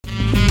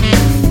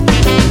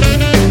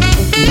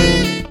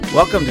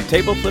Welcome to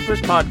Table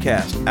Flippers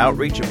Podcast,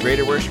 outreach of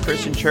Greater Worship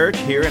Christian Church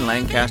here in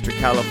Lancaster,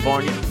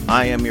 California.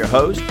 I am your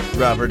host,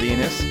 Robert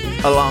Enos,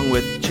 along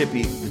with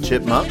Chippy the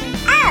Chipmunk.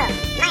 Oh,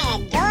 my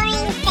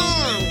adoring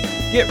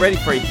fans. Get ready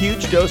for a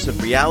huge dose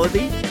of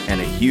reality and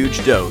a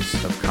huge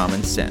dose of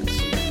common sense.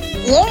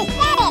 You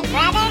said it,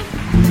 brother.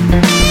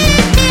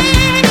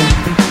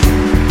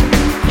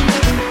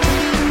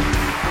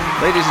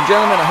 Ladies and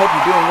gentlemen, I hope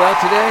you're doing well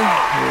today.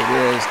 Here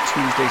it is,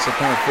 Tuesday,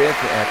 September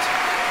 5th at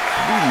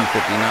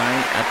 3:59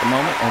 at the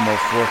moment,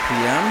 almost 4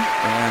 p.m.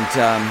 And,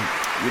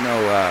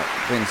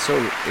 been so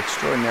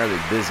extraordinarily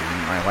busy,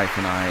 my wife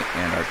and I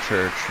and our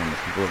church and the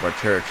people of our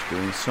church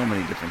doing so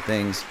many different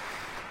things.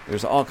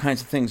 There's all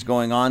kinds of things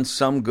going on,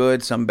 some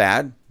good, some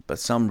bad, but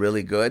some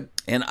really good.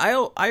 And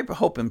I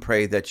hope and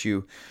pray that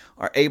you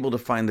are able to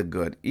find the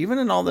good, even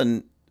in all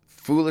the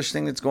foolish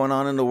thing that's going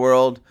on in the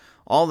world,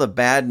 all the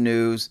bad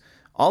news,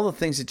 all the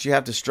things that you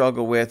have to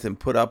struggle with and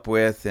put up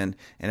with and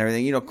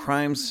everything. You know,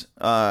 crime's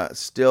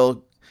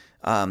still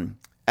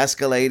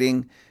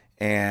escalating,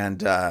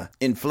 and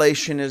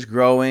inflation is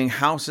growing.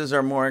 Houses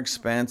are more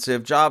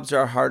expensive. Jobs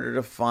are harder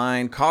to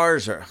find.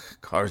 Cars are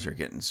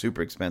getting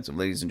super expensive,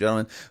 ladies and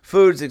gentlemen.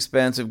 Food's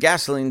expensive.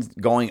 Gasoline's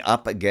going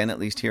up again, at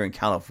least here in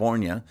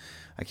California.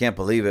 I can't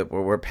believe it,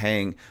 where we're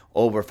paying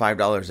over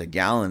 $5 a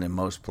gallon in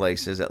most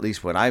places, at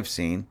least what I've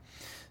seen.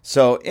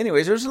 So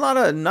anyways, there's a lot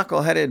of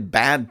knuckleheaded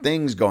bad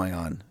things going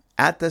on.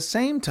 At the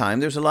same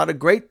time, there's a lot of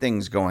great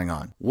things going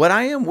on. What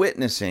I am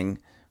witnessing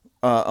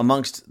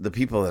amongst the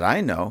people that I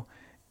know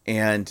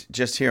and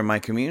just here in my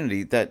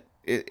community, that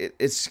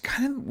it's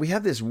kind of, we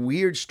have this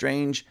weird,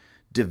 strange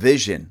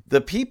division.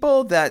 The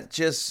people that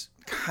just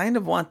kind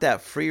of want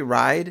that free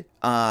ride,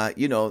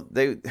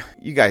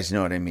 you guys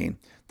know what I mean.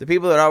 The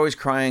people that are always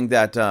crying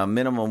that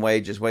minimum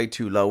wage is way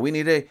too low. We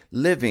need a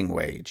living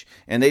wage.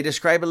 And they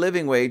describe a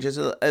living wage as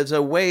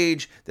a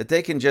wage that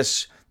they can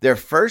just, their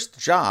first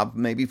job,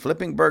 maybe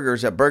flipping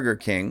burgers at Burger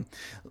King,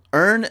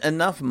 earn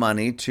enough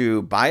money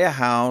to buy a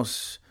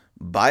house,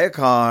 buy a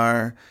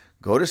car,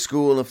 go to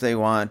school if they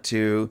want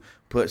to,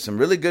 put some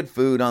really good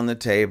food on the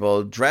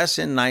table, dress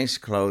in nice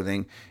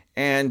clothing,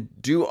 and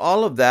do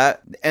all of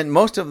that. And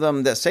most of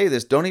them that say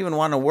this don't even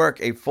want to work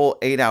a full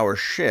 8-hour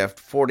shift,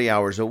 40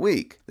 hours a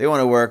week. They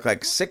want to work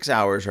like 6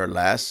 hours or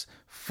less,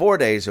 4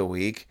 days a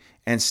week,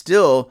 and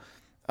still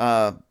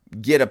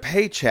get a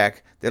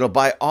paycheck that'll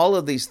buy all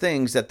of these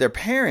things that their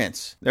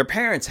parents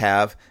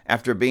have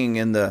after being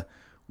in the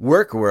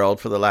work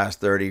world for the last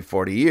 30,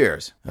 40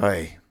 years.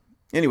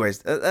 Anyways,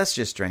 that's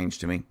just strange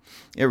to me.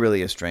 It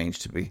really is strange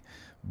to me.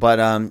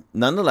 But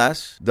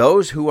nonetheless,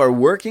 those who are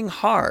working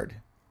hard,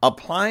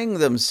 applying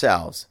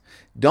themselves,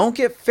 don't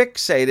get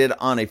fixated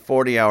on a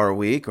 40-hour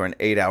week or an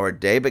 8-hour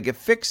day, but get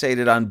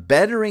fixated on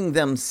bettering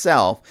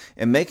themselves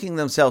and making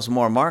themselves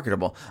more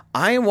marketable.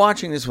 I am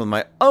watching this with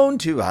my own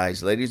two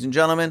eyes, ladies and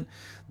gentlemen,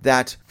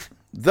 that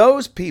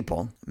those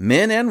people,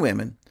 men and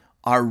women,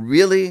 are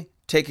really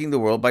taking the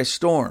world by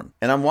storm.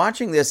 And I'm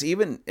watching this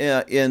even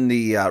in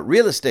the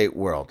real estate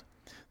world.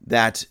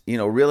 That,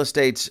 real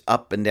estate's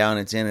up and down,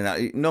 it's in and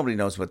out. Nobody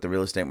knows what the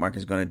real estate market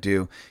is going to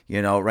do.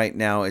 Right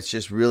now it's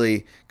just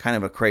really kind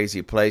of a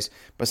crazy place.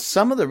 But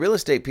some of the real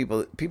estate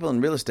people in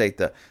real estate,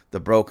 the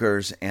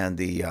brokers and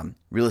the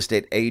real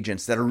estate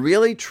agents that are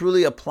really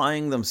truly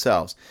applying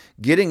themselves,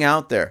 getting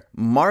out there,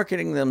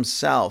 marketing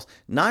themselves,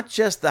 not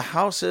just the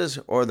houses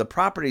or the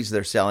properties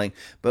they're selling,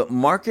 but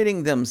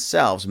marketing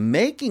themselves,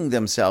 making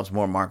themselves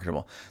more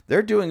marketable.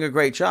 They're doing a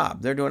great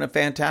job. They're doing a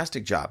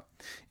fantastic job.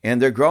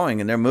 And they're growing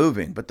and they're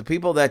moving. But the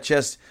people that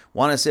just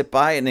want to sit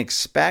by and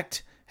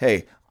expect,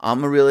 hey,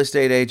 I'm a real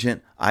estate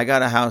agent, I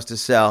got a house to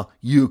sell,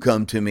 you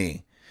come to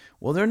me.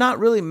 Well, they're not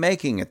really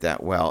making it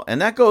that well.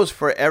 And that goes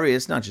for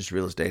it's not just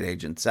real estate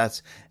agents.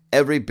 That's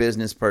every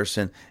business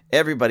person,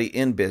 everybody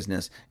in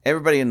business,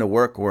 everybody in the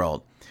work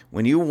world.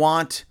 When you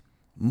want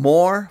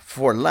more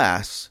for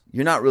less,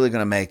 you're not really going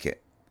to make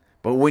it.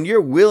 But when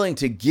you're willing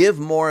to give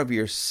more of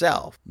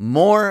yourself,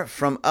 more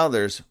from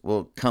others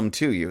will come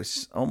to you.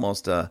 It's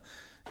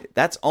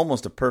that's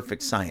almost a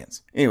perfect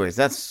science. Anyways,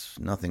 that's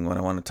nothing what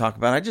I want to talk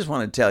about. I just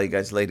want to tell you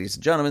guys, ladies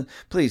and gentlemen,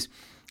 please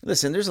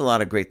listen, there's a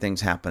lot of great things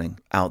happening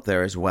out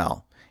there as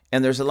well.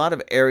 And there's a lot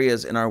of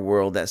areas in our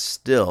world that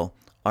still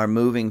are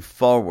moving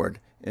forward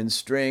in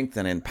strength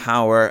and in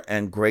power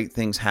and great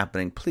things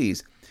happening.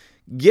 Please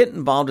get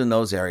involved in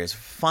those areas.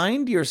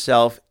 Find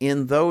yourself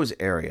in those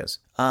areas.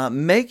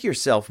 Make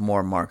yourself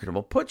more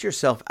marketable. Put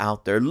yourself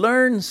out there.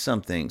 Learn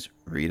some things.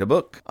 Read a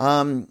book.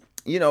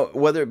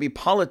 Whether it be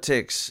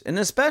politics, and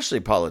especially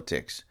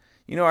politics.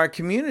 Our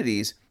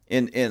communities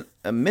in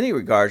many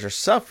regards are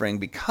suffering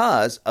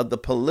because of the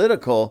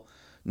political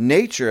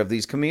nature of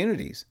these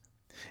communities.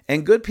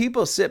 And good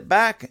people sit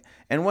back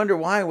and wonder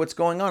what's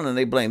going on. And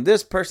they blame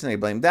this person, they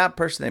blame that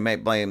person, they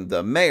might blame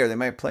the mayor, they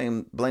might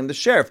blame the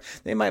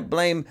sheriff, they might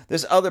blame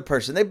this other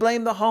person, they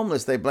blame the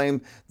homeless, they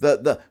blame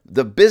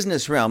the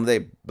business realm,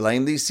 they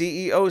blame these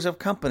CEOs of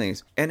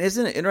companies. And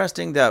isn't it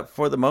interesting that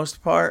for the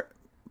most part,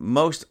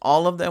 most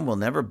all of them will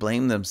never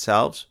blame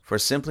themselves for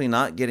simply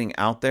not getting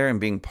out there and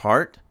being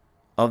part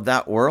of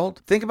that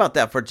world? Think about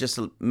that for just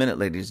a minute,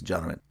 ladies and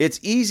gentlemen. It's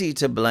easy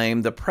to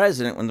blame the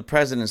president when the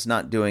president's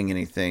not doing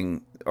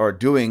anything or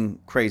doing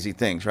crazy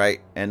things, right?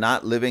 And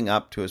not living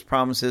up to his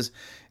promises,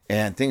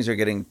 and things are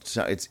getting,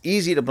 it's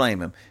easy to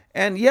blame him.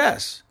 And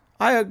yes,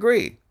 I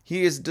agree.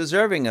 He is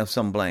deserving of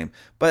some blame.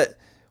 But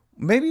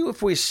maybe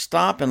if we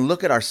stop and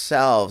look at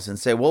ourselves and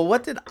say, well,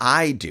 what did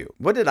I do?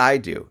 What did I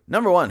do?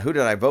 Number one, who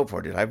did I vote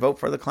for? Did I vote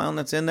for the clown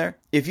that's in there?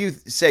 If you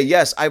say,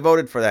 yes, I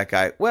voted for that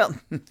guy, well,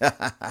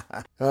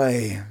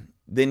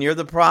 then you're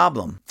the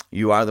problem.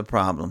 You are the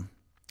problem.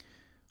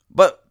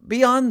 But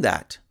beyond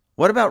that,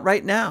 what about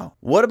right now?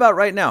 What about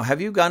right now?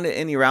 Have you gone to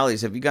any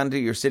rallies? Have you gone to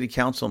your city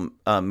council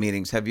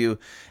meetings? Have you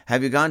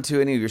gone to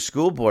any of your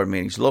school board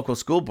meetings, local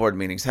school board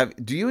meetings?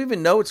 Do you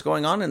even know what's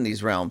going on in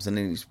these realms and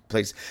in these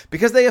places?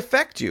 Because they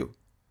affect you.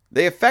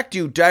 They affect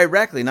you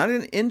directly, not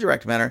in an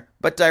indirect manner,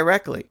 but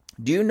directly.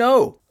 Do you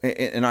know,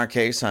 in our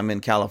case, I'm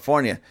in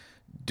California,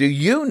 do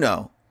you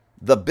know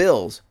the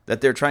bills that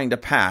they're trying to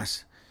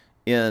pass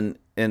in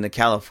the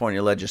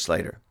California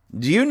legislature?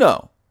 Do you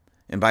know?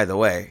 And by the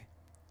way,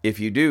 if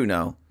you do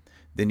know,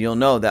 then you'll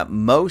know that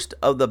most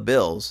of the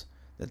bills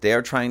that they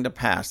are trying to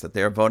pass, that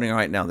they're voting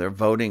right now, they're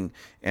voting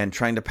and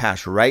trying to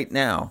pass right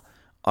now,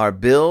 are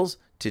bills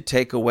to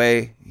take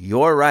away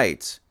your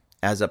rights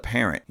as a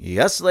parent.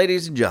 Yes,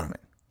 ladies and gentlemen,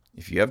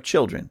 if you have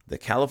children, the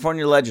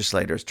California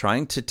legislature is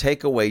trying to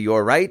take away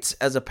your rights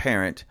as a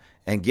parent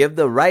and give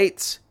the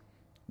rights,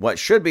 what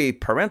should be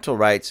parental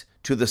rights,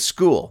 to the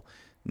school.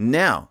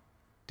 Now,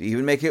 to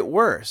even make it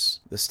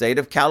worse, the state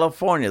of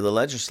California, the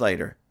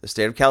legislature, the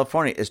state of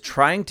California is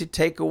trying to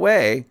take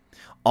away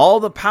all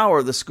the power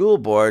of the school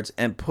boards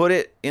and put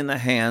it in the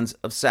hands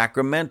of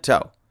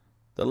Sacramento,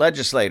 the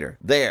legislature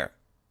there,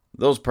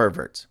 those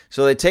perverts.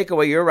 So they take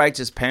away your rights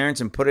as parents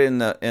and put it in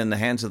the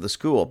hands of the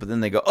school. But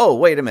then they go, oh,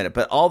 wait a minute,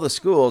 but all the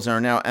schools are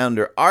now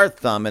under our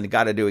thumb and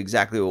got to do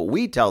exactly what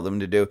we tell them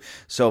to do.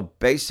 So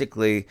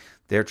basically,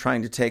 they're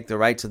trying to take the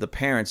rights of the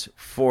parents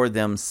for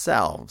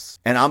themselves.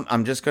 And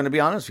I'm just going to be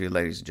honest with you,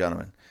 ladies and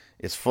gentlemen.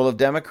 It's full of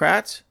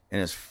Democrats,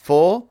 and it's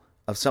full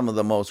of some of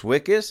the most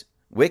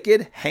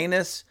wicked,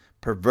 heinous,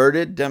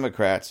 perverted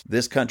Democrats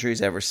this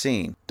country's ever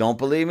seen. Don't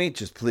believe me?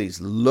 Just please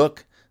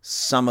look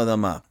some of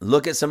them up.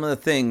 Look at some of the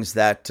things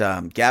that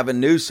Gavin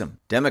Newsom,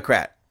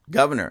 Democrat,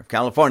 governor of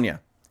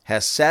California,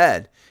 has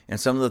said, and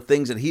some of the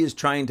things that he is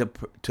trying to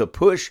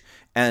push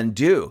and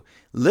do.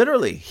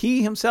 Literally,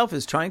 he himself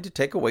is trying to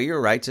take away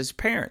your rights as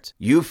parents.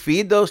 You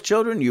feed those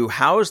children, you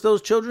house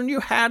those children,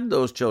 you had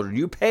those children,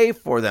 you pay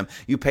for them,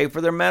 you pay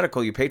for their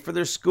medical, you pay for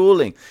their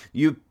schooling,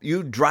 you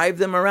drive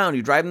them around,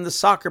 you drive them to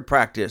soccer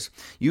practice,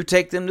 you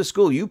take them to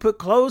school, you put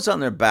clothes on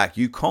their back,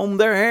 you comb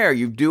their hair,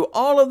 you do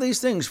all of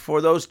these things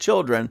for those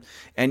children,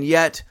 and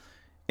yet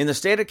in the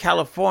state of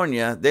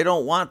California, they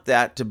don't want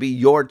that to be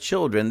your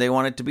children. They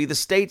want it to be the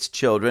state's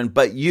children,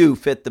 but you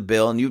fit the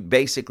bill and you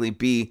basically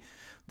be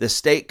the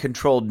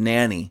state-controlled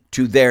nanny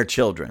to their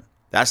children.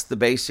 That's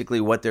basically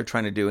what they're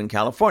trying to do in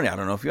California. I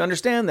don't know if you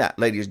understand that,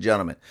 ladies and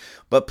gentlemen.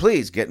 But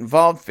please get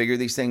involved, figure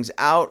these things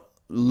out,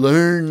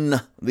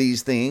 learn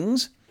these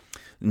things,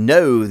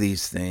 know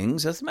these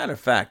things. As a matter of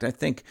fact, I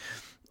think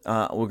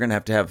we're going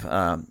to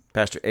have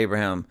Pastor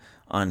Abraham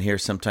on here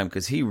sometime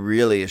because he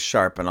really is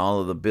sharp on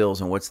all of the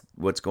bills and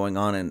what's going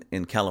on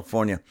in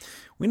California.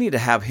 We need to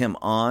have him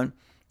on,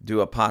 do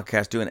a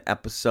podcast, do an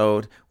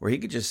episode where he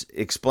could just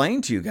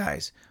explain to you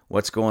guys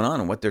what's going on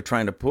and what they're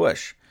trying to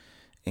push.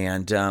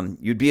 And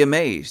you'd be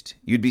amazed.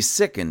 You'd be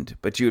sickened,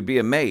 but you would be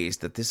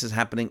amazed that this is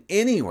happening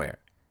anywhere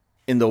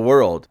in the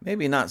world.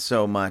 Maybe not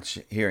so much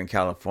here in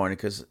California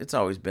because it's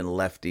always been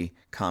lefty,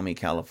 commie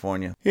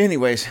California.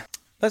 Anyways,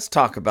 let's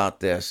talk about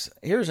this.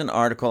 Here's an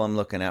article I'm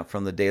looking at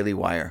from the Daily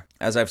Wire.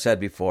 As I've said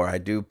before, I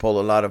do pull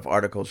a lot of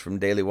articles from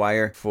Daily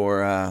Wire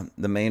for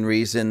the main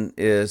reason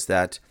is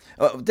that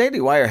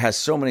Daily Wire has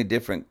so many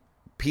different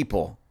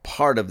people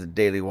part of the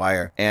Daily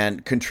Wire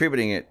and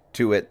contributing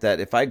to it that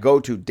if I go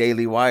to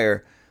Daily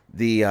Wire,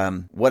 the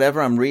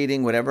whatever I'm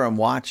reading, whatever I'm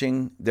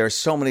watching, there's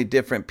so many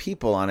different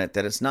people on it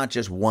that it's not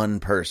just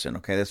one person.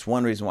 Okay, that's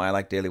one reason why I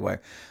like Daily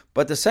Wire.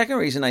 But the second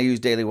reason I use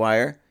Daily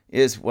Wire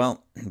is,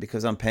 well,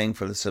 because I'm paying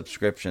for the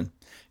subscription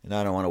and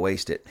I don't want to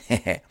waste it.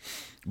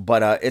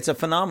 But it's a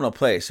phenomenal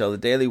place. So the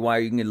Daily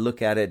Wire, you can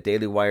look at it,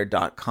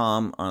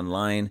 dailywire.com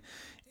online.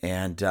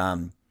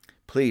 And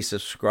please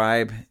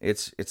subscribe.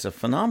 It's a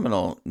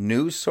phenomenal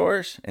news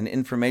source and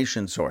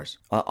information source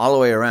all the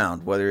way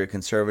around, whether you're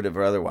conservative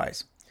or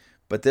otherwise.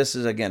 But this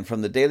is, again,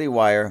 from the Daily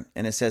Wire,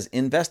 and it says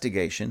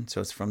investigation. So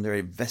it's from their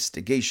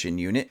investigation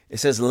unit. It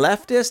says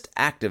leftist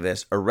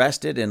activist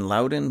arrested in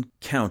Loudoun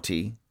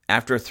County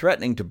after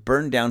threatening to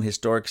burn down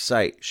historic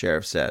site,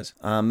 sheriff says.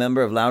 A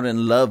member of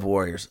Loudoun Love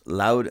Warriors.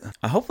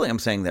 Hopefully I'm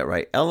saying that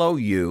right.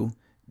 Loudoun.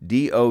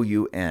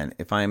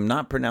 If I'm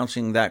not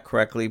pronouncing that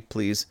correctly,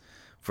 please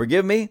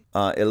forgive me.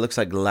 It looks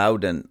like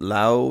Loudoun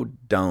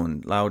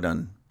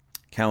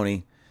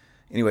County.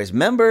 Anyways,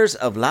 members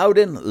of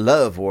Loudoun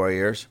Love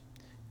Warriors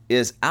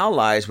is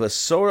allies with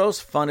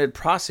Soros-funded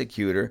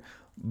prosecutor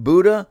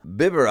Buddha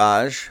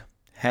Biberaj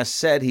has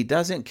said he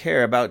doesn't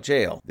care about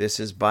jail. This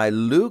is by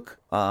Luke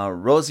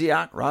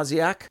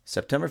Rosiak,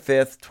 September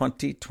 5th,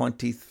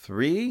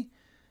 2023.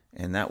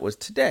 And that was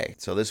today.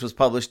 So this was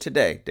published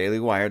today,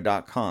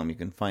 dailywire.com. You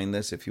can find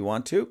this if you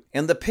want to.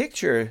 And the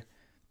picture,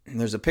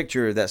 there's a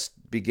picture that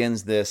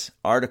begins this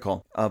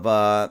article of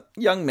a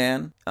young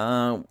man.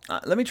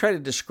 Let me try to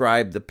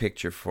describe the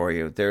picture for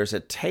you. There's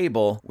a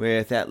table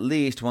with at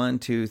least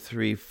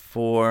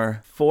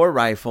four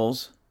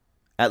rifles.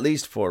 At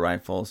least four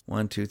rifles.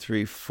 1, 2,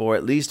 3, 4.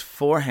 At least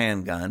 4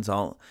 handguns,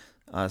 all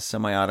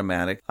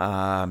semi-automatic.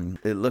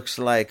 It looks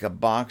like a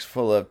box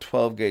full of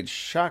 12-gauge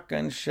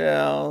shotgun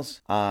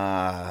shells,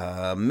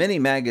 many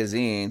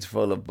magazines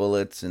full of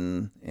bullets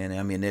and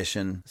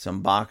ammunition, some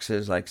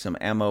boxes, like some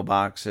ammo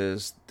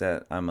boxes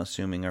that I'm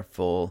assuming are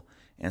full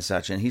and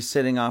such. And he's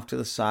sitting off to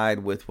the side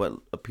with what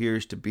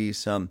appears to be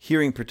some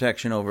hearing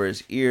protection over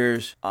his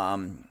ears.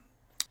 And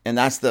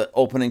that's the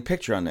opening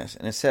picture on this.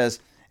 And it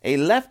says, a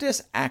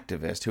leftist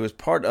activist who is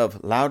part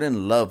of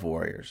Loudoun Love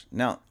Warriors.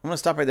 Now, I'm going to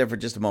stop right there for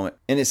just a moment.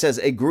 And it says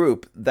a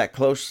group that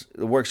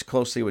works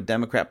closely with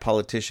Democrat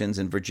politicians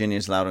in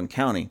Virginia's Loudoun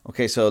County.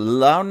 Okay, so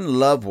Loudoun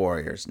Love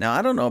Warriors. Now,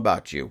 I don't know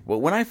about you, but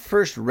when I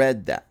first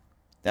read that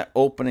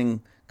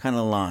opening kind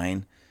of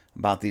line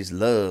about these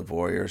love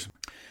warriors,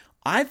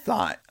 I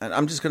thought, and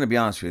I'm just going to be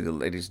honest with you,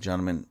 ladies and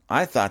gentlemen,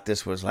 I thought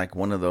this was like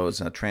one of those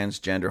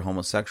transgender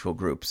homosexual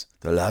groups,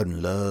 the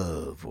Loudoun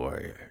Love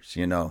Warriors,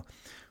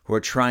 who are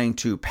trying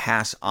to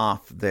pass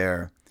off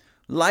their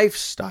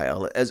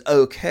lifestyle as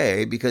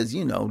okay because,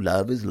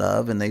 love is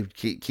love, and they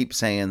keep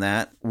saying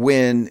that.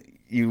 When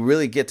you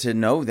really get to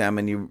know them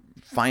and you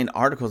find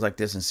articles like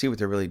this and see what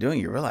they're really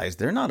doing, you realize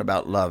they're not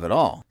about love at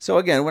all. So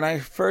again, when I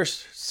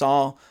first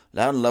saw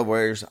Loudoun Love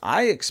Warriors,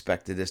 I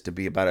expected this to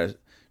be about a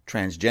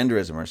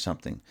transgenderism or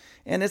something.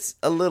 And it's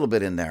a little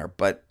bit in there,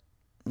 but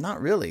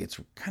not really. It's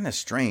kind of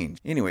strange.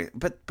 Anyway,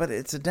 but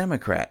it's a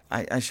Democrat.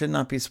 I should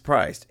not be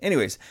surprised.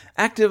 Anyways,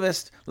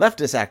 leftist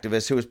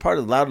activist who is part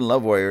of the Loudoun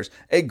Love Warriors,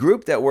 a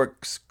group that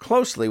works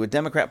closely with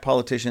Democrat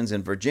politicians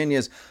in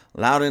Virginia's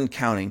Loudoun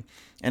County,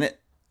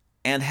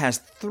 and has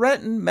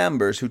threatened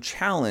members who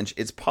challenge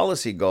its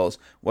policy goals,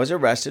 was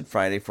arrested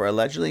Friday for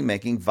allegedly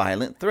making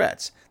violent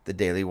threats, the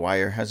Daily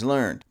Wire has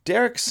learned.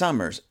 Derek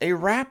Summers, a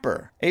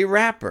rapper.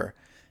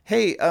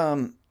 Hey,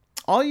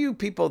 all you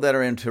people that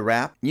are into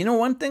rap,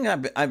 one thing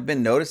I've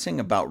been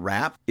noticing about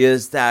rap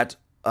is that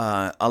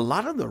a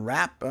lot of the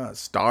rap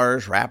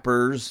stars,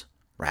 rappers,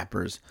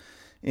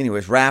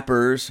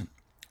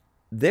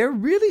 they're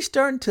really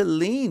starting to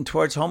lean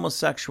towards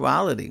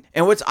homosexuality.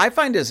 And what I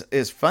find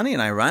is funny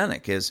and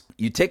ironic is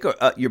you take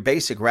your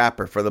basic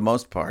rapper for the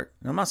most part,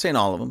 and I'm not saying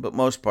all of them, but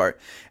most part,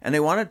 and they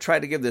want to try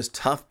to give this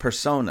tough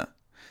persona.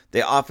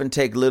 They often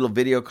take little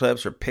video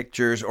clips or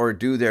pictures or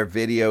do their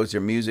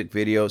music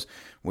videos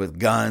with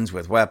guns,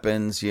 with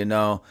weapons, money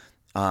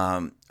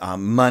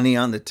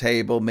on the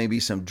table, maybe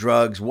some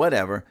drugs,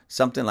 whatever,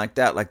 something like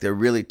that, like they're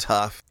really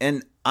tough.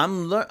 And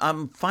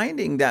I'm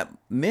finding that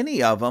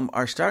many of them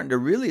are starting to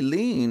really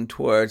lean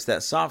towards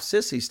that soft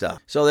sissy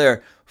stuff. So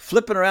they're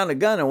flipping around a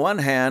gun in one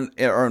hand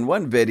or in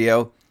one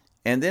video,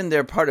 and then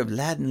they're part of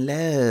Loudoun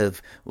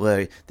Love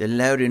Warriors, the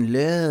Loudoun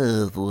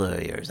Love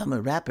Warriors. I'm a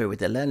rapper with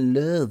the Loudoun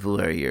Love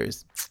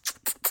Warriors.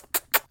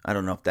 I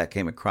don't know if that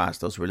came across.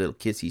 Those were little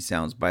kissy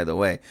sounds, by the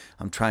way.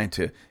 I'm trying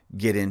to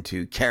get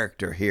into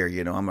character here.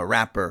 I'm a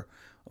rapper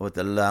with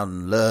the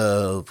Loudoun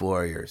Love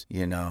Warriors,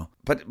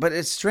 But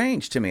it's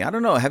strange to me. I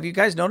don't know. Have you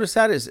guys noticed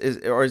that?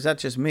 Or is that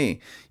just me?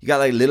 You got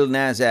like Lil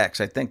Nas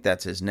X. I think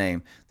that's his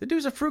name. The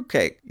dude's a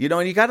fruitcake.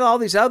 And you got all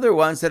these other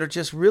ones that are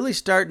just really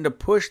starting to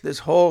push this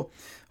whole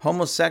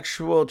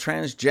homosexual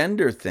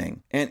transgender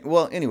thing. And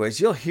well, anyways,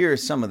 you'll hear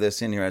some of this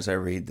in here as I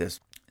read this.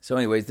 So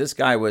anyways, this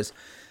guy was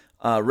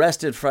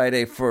arrested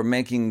Friday for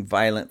making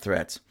violent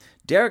threats.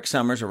 Derek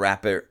Summers, a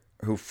rapper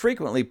who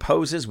frequently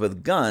poses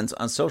with guns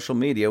on social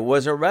media,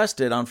 was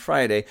arrested on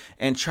Friday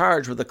and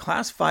charged with a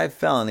Class 5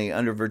 felony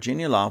under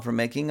Virginia law for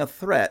making a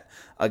threat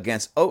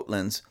against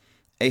Oatlands,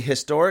 a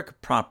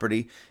historic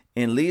property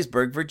in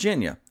Leesburg,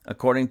 Virginia,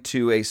 according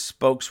to a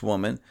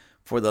spokeswoman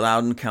for the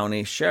Loudoun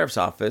County Sheriff's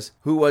Office,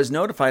 who was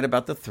notified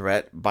about the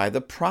threat by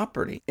the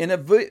property. In a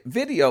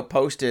video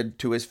posted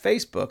to his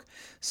Facebook,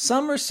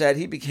 Summers said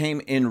he became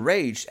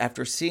enraged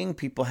after seeing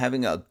people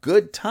having a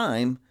good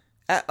time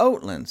at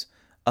Oatlands,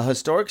 a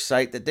historic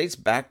site that dates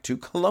back to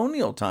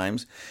colonial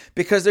times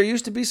because there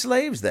used to be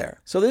slaves there.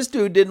 So this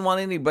dude didn't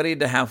want anybody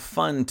to have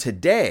fun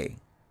today,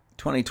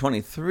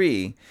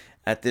 2023,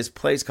 at this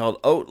place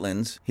called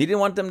Oatlands. He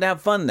didn't want them to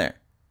have fun there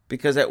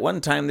because at one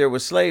time there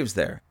was slaves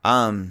there.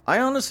 I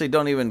honestly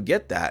don't even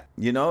get that.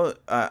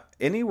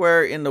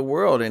 Anywhere in the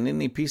world, in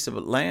any piece of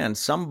land,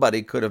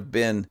 somebody could have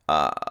been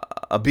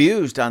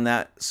abused on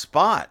that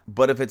spot.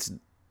 But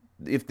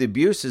if the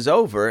abuse is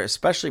over,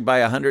 especially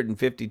by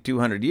 150,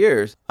 200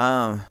 years,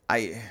 I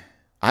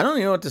don't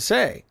even know what to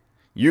say.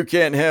 You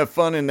can't have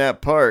fun in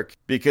that park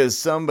because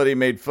somebody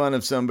made fun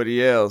of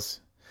somebody else.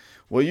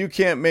 Well, you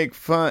can't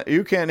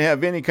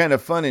have any kind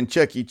of fun in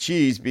Chuck E.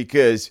 Cheese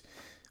because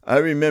I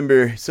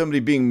remember somebody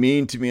being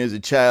mean to me as a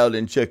child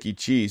in Chuck E.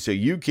 Cheese, so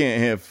you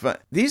can't have fun.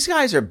 These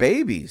guys are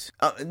babies.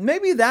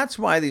 Maybe that's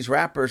why these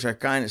rappers are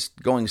kind of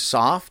going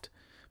soft,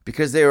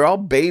 because they were all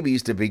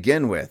babies to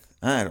begin with.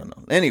 I don't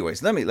know.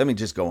 Anyways, let me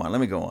just go on.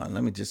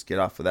 Let me just get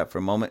off of that for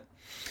a moment.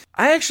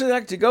 I actually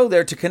like to go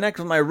there to connect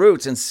with my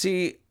roots and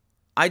see,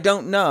 I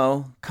don't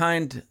know,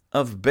 kind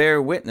of bear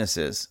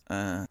witnesses.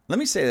 Let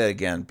me say that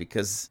again,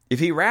 because if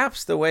he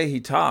raps the way he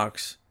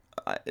talks,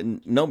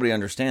 nobody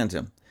understands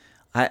him.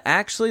 I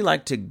actually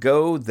like to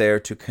go there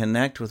to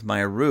connect with my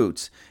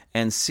roots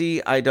and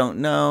see, I don't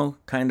know,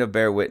 kind of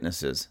bear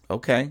witnesses.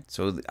 Okay,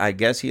 so I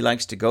guess he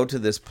likes to go to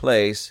this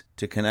place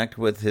to connect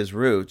with his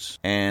roots,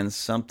 and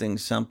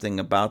something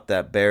about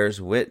that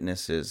bears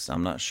witnesses.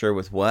 I'm not sure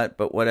with what,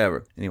 but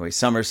whatever. Anyway,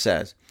 Summer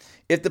says,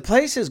 if the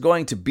place is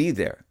going to be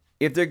there,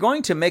 if they're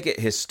going to make it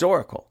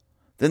historical,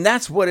 then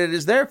that's what it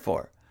is there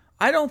for.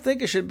 I don't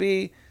think it should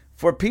be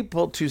for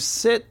people to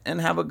sit and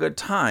have a good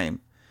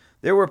time.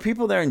 There were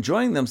people there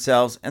enjoying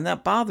themselves, and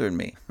that bothered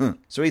me.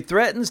 So he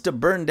threatens to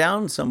burn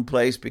down some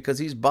place because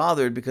he's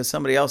bothered because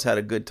somebody else had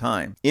a good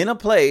time. In a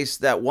place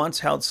that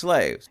once held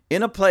slaves.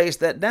 In a place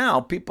that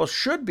now people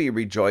should be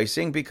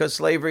rejoicing because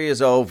slavery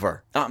is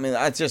over. I mean,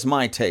 that's just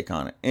my take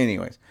on it.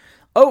 Anyways.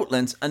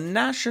 Oatlands, a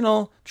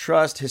National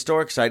Trust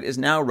historic site, is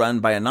now run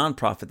by a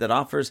nonprofit that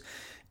offers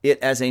it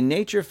as a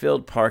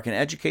nature-filled park and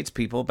educates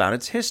people about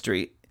its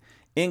history,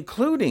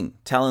 including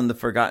telling the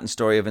forgotten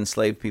story of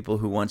enslaved people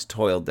who once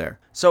toiled there.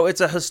 So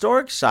it's a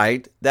historic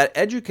site that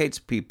educates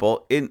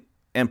people,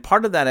 and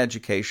part of that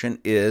education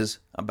is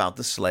about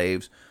the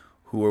slaves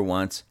who were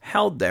once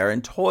held there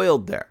and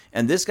toiled there.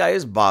 And this guy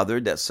is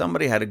bothered that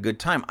somebody had a good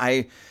time.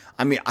 I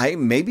mean,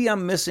 maybe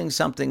I'm missing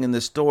something in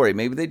the story.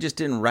 Maybe they just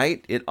didn't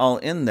write it all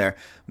in there.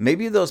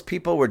 Maybe those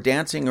people were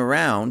dancing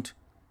around,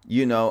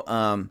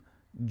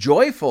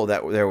 joyful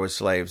that there were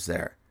slaves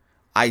there.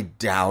 I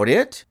doubt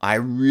it. I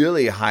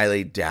really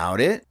highly doubt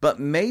it. But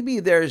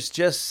maybe there's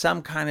just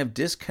some kind of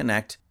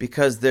disconnect,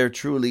 because there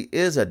truly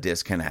is a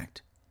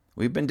disconnect.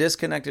 We've been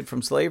disconnected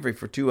from slavery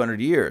for 200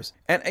 years.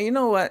 And you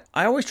know what?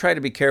 I always try to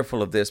be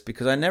careful of this,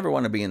 because I never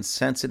want to be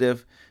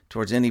insensitive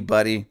towards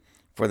anybody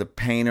for the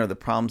pain or the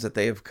problems that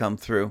they have come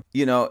through.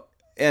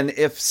 And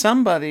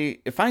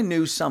if I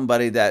knew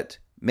somebody that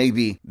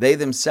maybe they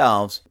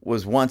themselves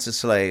was once a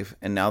slave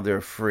and now they're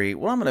free,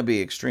 well, I'm going to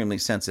be extremely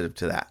sensitive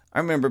to that. I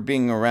remember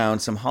being around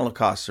some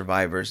Holocaust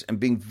survivors and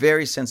being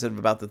very sensitive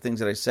about the things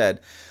that I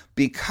said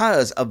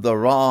because of the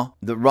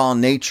raw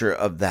nature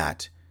of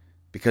that,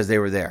 because they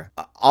were there.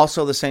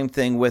 Also the same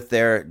thing with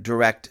their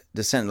direct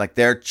descendants, like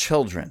their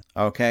children,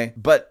 okay?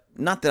 But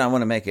not that I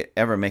want to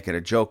ever make it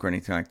a joke or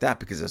anything like that,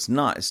 because it's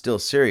not. It's still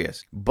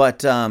serious.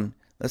 But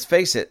let's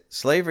face it,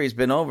 slavery's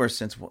been over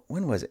since,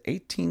 when was it?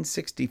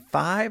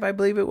 1865, I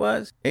believe it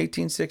was.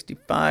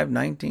 1865,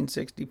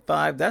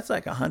 1965. That's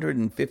like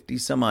 150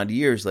 some odd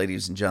years,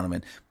 ladies and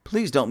gentlemen.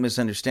 Please don't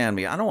misunderstand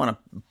me. I don't want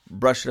to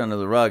brush it under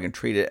the rug and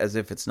treat it as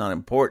if it's not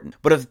important.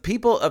 But if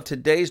people of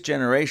today's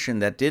generation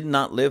that did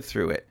not live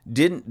through it,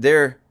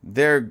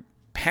 their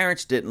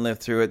parents didn't live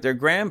through it, their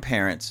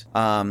grandparents,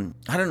 I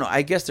don't know,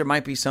 I guess there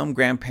might be some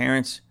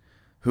grandparents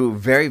who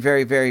very,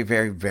 very, very,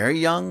 very, very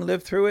young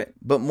lived through it,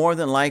 but more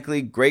than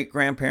likely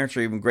great-grandparents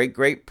or even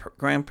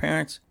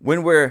great-great-grandparents.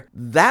 When we're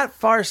that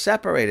far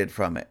separated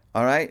from it,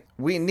 all right,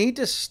 we need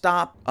to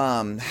stop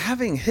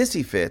having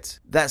hissy fits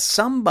that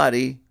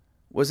somebody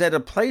was at a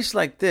place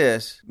like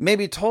this,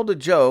 maybe told a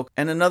joke,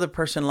 and another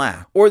person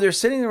laughed. Or they're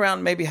sitting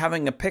around maybe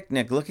having a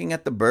picnic, looking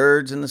at the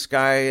birds in the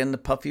sky and the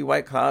puffy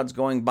white clouds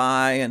going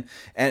by,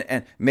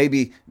 and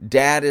maybe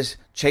dad is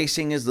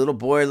chasing his little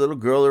boy or little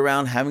girl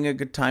around, having a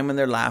good time, and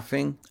they're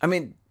laughing. I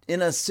mean,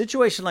 in a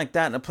situation like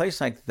that, in a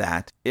place like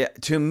that,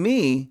 to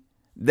me,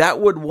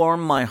 that would warm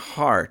my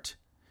heart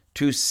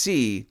to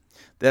see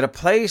that a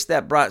place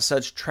that brought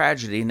such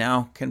tragedy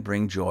now can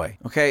bring joy.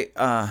 Okay,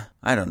 I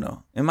don't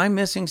know. Am I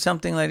missing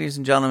something, ladies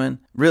and gentlemen?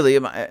 Really,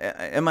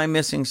 am I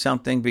missing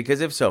something? Because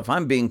if so, if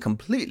I'm being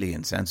completely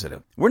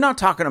insensitive, we're not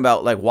talking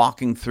about like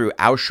walking through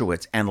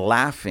Auschwitz and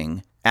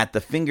laughing at the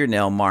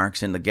fingernail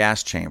marks in the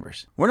gas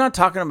chambers. We're not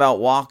talking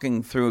about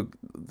walking through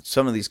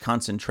some of these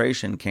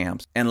concentration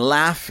camps and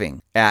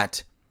laughing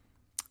at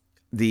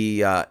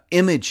the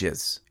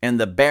images and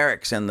the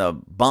barracks and the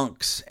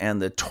bunks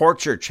and the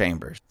torture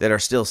chambers that are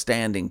still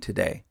standing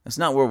today. That's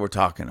not what we're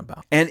talking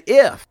about. And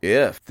if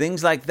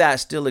things like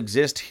that still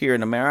exist here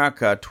in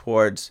America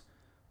towards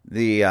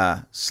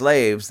the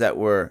slaves that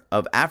were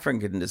of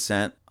African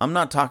descent, I'm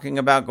not talking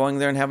about going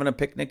there and having a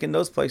picnic in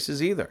those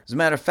places either. As a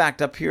matter of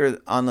fact, up here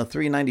on the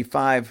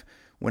 395,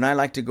 when I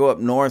like to go up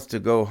north to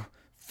go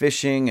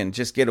fishing and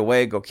just get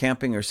away, go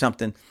camping or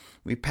something,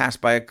 we passed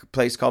by a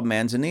place called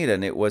Manzanita,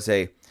 and it was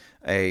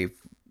it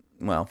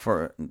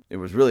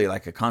was really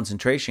like a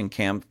concentration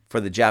camp for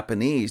the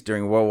Japanese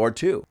during World War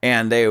II.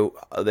 And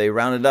they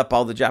rounded up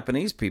all the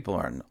Japanese people,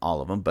 or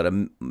all of them, but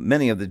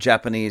many of the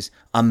Japanese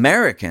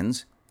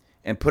Americans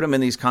and put them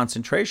in these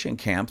concentration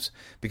camps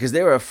because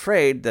they were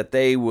afraid that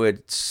they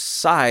would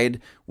side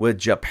with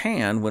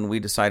Japan when we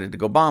decided to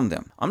go bomb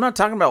them. I'm not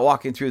talking about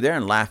walking through there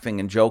and laughing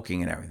and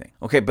joking and everything.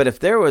 Okay, but if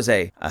there was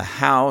a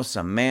house,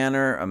 a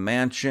manor, a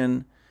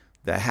mansion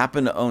that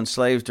happened to own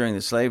slaves during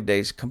the slave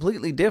days,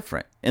 completely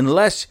different.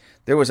 Unless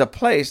there was a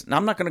place, and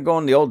I'm not going to go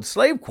in the old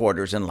slave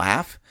quarters and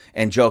laugh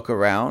and joke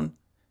around.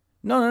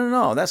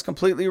 No, that's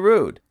completely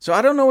rude. So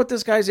I don't know what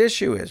this guy's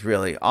issue is,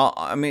 really.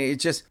 I mean,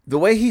 it's just the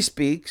way he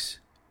speaks.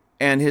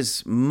 And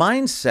his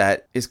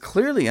mindset is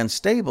clearly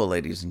unstable,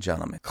 ladies and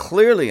gentlemen.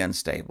 Clearly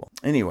unstable.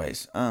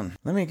 Anyways, let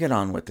me get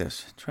on with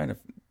this. Try to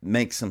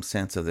make some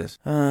sense of this.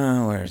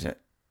 Where is it?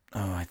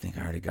 Oh, I think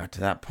I already got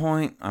to that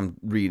point. I'm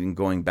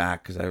going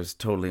back because I was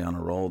totally on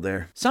a roll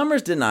there.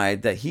 Summers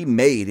denied that he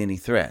made any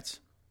threats.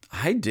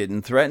 I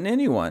didn't threaten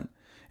anyone.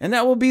 And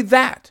that will be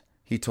that,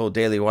 he told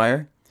Daily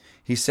Wire.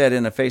 He said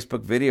in a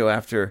Facebook video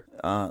after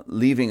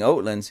leaving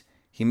Oatlands,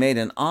 he made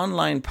an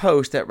online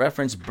post that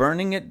referenced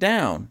burning it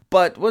down,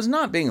 but was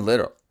not being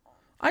literal.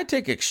 I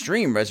take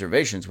extreme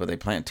reservations with a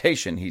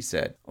plantation, he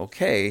said.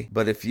 Okay,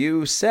 but if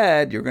you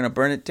said you're going to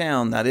burn it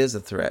down, that is a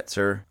threat,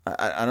 sir.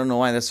 I don't know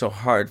why that's so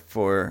hard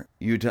for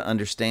you to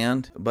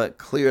understand, but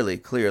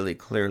clearly,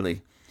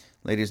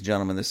 ladies and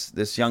gentlemen,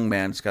 this young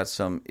man's got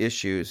some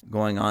issues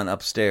going on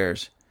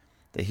upstairs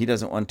that he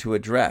doesn't want to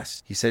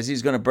address. He says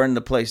he's going to burn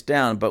the place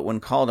down, but when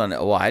called on it,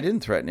 I didn't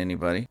threaten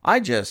anybody. I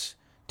just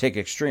take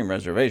extreme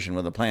reservation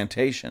with a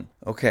plantation.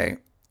 Okay,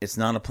 it's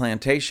not a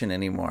plantation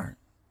anymore.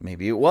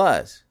 Maybe it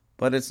was,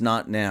 but it's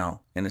not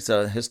now. And it's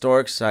a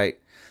historic site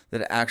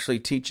that actually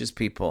teaches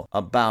people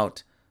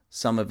about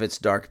some of its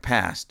dark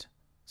past.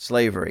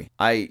 Slavery.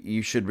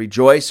 You should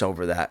rejoice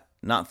over that,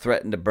 not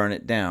threaten to burn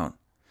it down.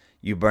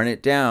 You burn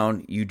it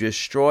down, you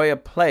destroy a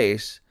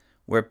place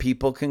where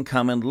people can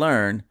come and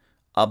learn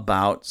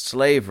about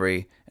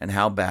slavery and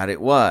how bad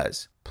it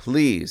was.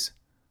 Please,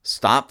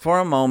 stop for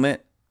a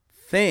moment.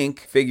 Think,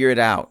 figure it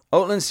out.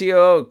 Oatland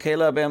COO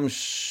Caleb M.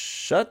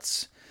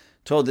 Schutz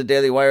told the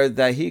Daily Wire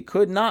that he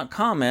could not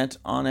comment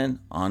on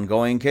an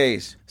ongoing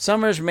case.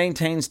 Summers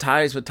maintains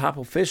ties with top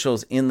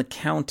officials in the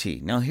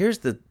county. Now, here's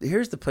the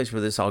place where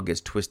this all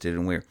gets twisted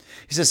and weird.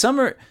 He says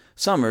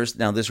Summers,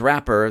 now this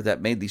rapper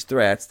that made these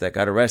threats that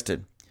got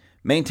arrested,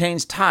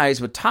 maintains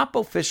ties with top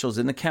officials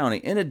in the county,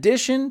 in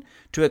addition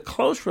to a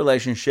close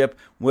relationship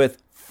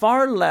with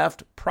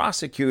far-left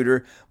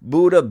prosecutor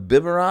Buddha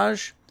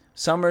Bibaraj.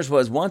 Summers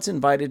was once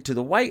invited to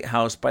the White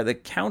House by the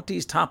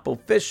county's top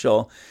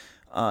official,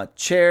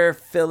 Chair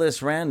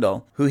Phyllis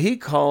Randall, who he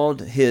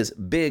called his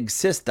big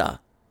sister.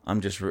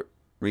 I'm just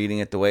reading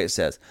it the way it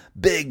says.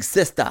 Big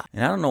sister.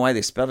 And I don't know why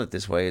they spelled it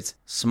this way. It's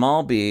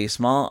small b,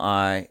 small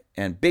I,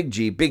 and big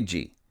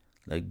G.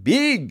 Like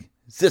big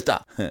sister.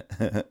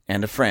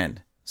 And a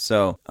friend.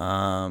 So,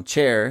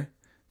 Chair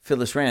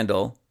Phyllis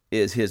Randall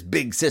is his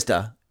big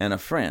sister and a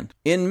friend.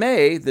 In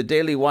May, the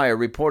Daily Wire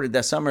reported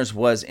that Summers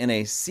was in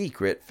a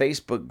secret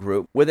Facebook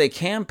group with a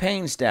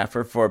campaign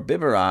staffer for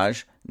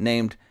Bibaraj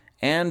named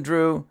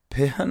Andrew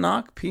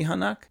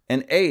Pihanak,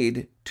 an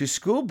aide to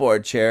school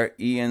board chair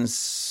Ian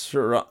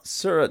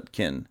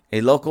Surutkin,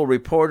 a local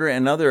reporter,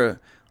 and other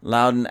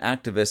Loudoun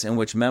activists, in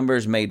which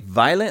members made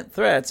violent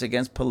threats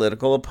against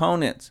political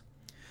opponents.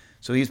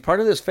 So he's part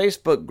of this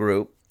Facebook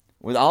group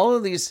with all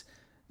of these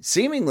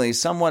seemingly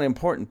somewhat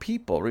important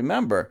people.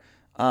 Remember,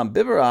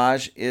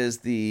 Bibaraj is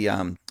the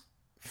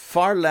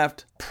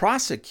far-left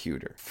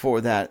prosecutor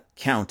for that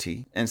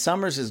county, and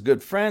Summers is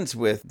good friends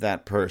with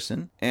that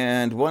person,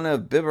 and one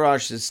of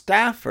Bibaraj's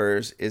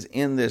staffers is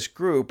in this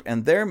group,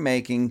 and they're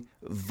making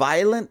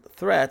violent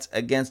threats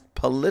against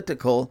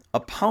political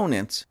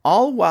opponents,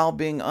 all while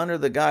being under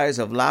the guise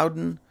of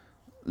Loudoun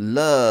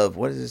Love.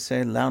 What does it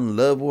say? Loudoun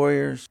Love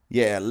Warriors?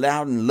 Yeah,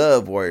 Loudoun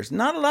Love Warriors.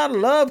 Not a lot of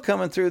love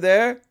coming through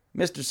there,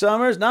 Mr.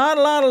 Summers. Not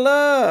a lot of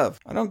love.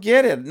 I don't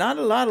get it. Not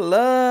a lot of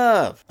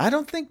love. I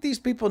don't think these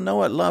people know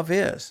what love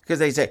is. Because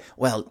they say,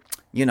 well,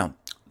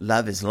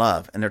 love is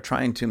love. And they're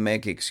trying to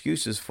make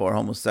excuses for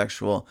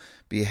homosexual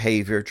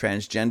behavior,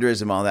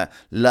 transgenderism, all that.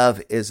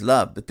 Love is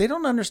love. But they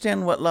don't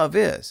understand what love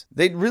is.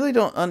 They really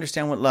don't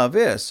understand what love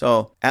is.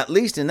 So at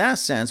least in that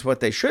sense, what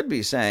they should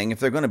be saying, if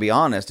they're going to be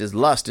honest, is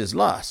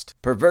lust.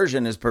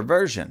 Perversion is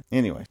perversion.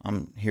 Anyway,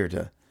 I'm here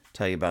to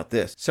tell you about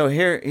this. So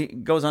here he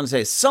goes on to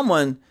say,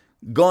 someone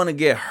going to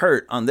get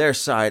hurt on their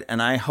side,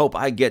 and I hope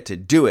I get to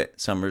do it,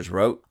 Summers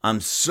wrote. I'm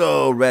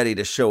so ready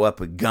to show up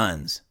with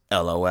guns,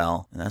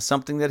 LOL. And that's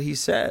something that he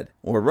said,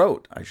 or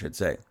wrote, I should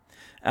say.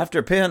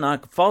 After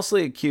Pihanak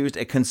falsely accused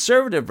a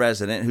conservative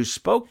resident who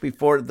spoke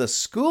before the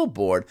school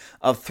board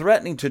of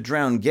threatening to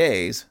drown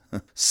gays,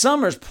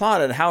 Summers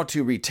plotted how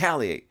to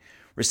retaliate.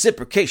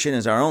 Reciprocation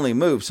is our only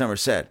move,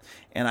 Summers said,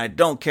 and I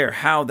don't care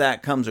how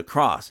that comes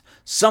across.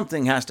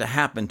 Something has to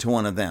happen to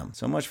one of them.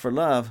 So much for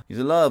love. He's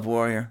a love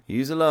warrior.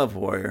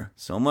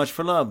 So much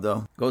for love,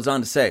 though. Goes on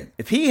to say,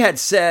 if he had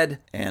said,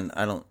 and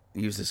I don't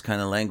use this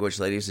kind of language,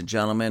 ladies and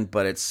gentlemen,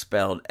 but it's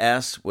spelled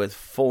S with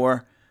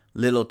 4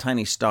 little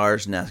tiny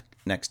stars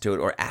next to it,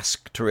 or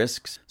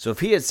asterisks. So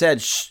if he had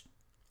said, shh,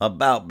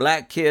 about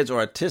black kids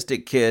or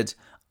autistic kids,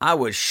 I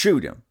would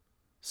shoot him,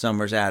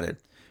 Summers added.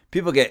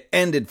 People get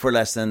ended for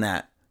less than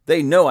that.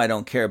 They know I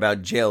don't care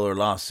about jail or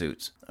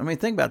lawsuits. I mean,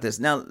 think about this.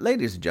 Now,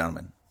 ladies and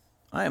gentlemen,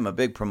 I am a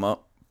big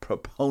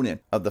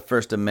proponent of the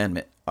First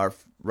Amendment, our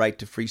right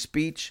to free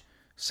speech.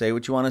 Say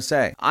what you want to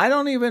say. I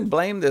don't even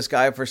blame this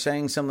guy for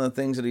saying some of the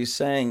things that he's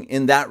saying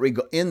in that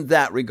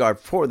regard,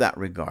 for that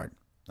regard.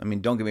 I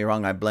mean, don't get me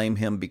wrong, I blame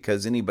him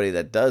because anybody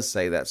that does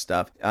say that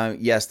stuff,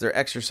 yes, they're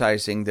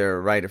exercising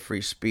their right of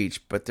free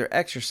speech, but they're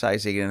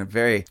exercising it in a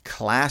very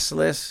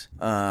classless,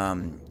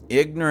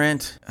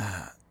 ignorant,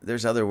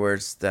 there's other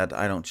words that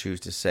I don't choose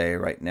to say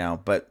right now,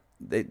 but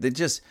they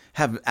just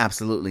have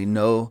absolutely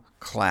no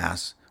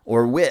class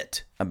or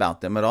wit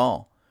about them at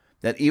all.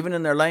 That even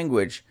in their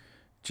language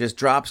just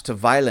drops to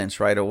violence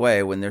right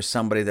away when there's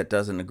somebody that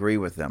doesn't agree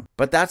with them.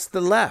 But that's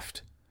the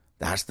left.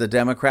 That's the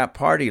Democrat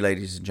Party,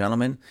 ladies and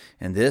gentlemen.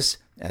 And this,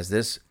 as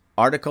this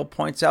article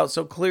points out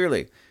so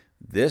clearly,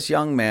 this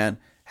young man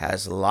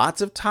has lots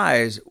of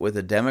ties with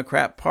the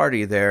Democrat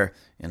Party there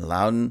in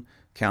Loudoun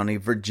County,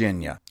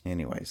 Virginia.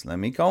 Anyways, let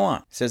me go on.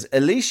 It says,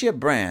 Alicia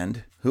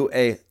Brand, who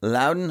a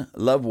Loudoun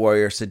Love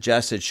Warrior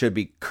suggested should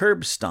be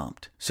curb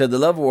stomped, said the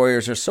Love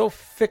Warriors are so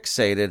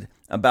fixated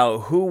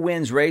about who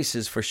wins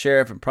races for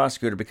sheriff and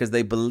prosecutor because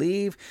they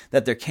believe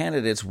that their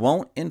candidates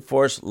won't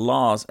enforce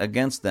laws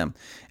against them.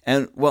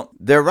 And, well,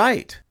 they're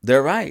right.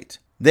 They're right.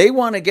 They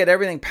want to get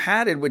everything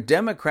padded with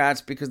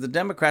Democrats because the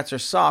Democrats are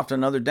soft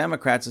on other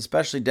Democrats,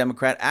 especially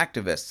Democrat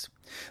activists.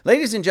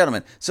 Ladies and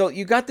gentlemen, so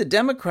you got the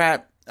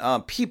Democrat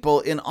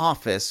people in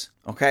office,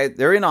 okay?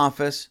 They're in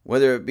office,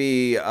 whether it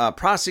be a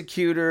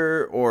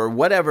prosecutor or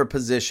whatever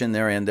position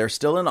they're in, they're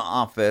still in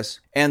office.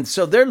 And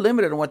so they're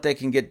limited on what they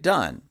can get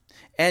done.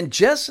 And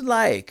just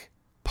like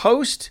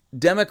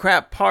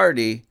post-Democrat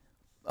Party,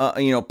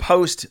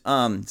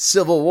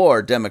 post-Civil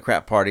War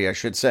Democrat Party, I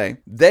should say,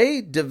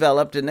 they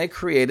developed and they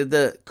created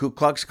the Ku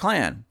Klux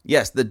Klan.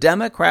 Yes, the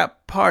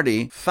Democrat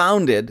Party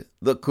founded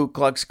the Ku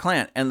Klux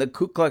Klan, and the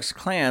Ku Klux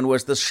Klan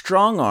was the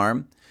strong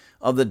arm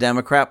of the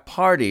Democrat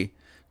Party,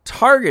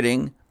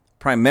 targeting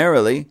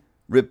primarily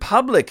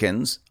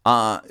Republicans,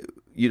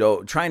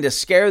 trying to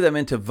scare them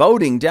into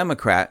voting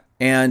Democrat.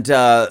 And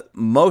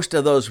most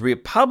of those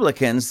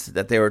Republicans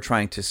that they were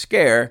trying to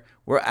scare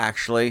were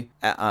actually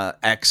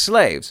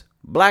ex-slaves,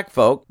 black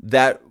folk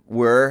that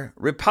were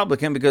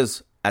Republican,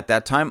 because at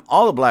that time,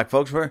 all the black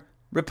folks were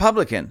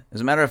Republican.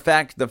 As a matter of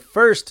fact, the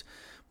first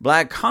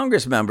black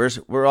Congress members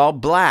were all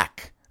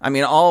black. I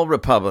mean, all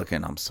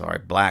Republican. I'm sorry,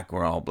 black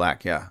were all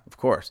black. Yeah, of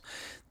course.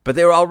 But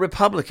they were all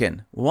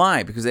Republican.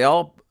 Why? Because they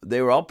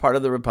were all part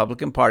of the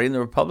Republican Party, and the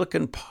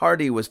Republican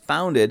Party was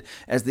founded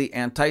as the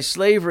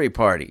anti-slavery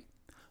party.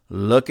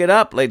 Look it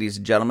up, ladies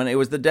and gentlemen. It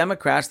was the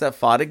Democrats that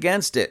fought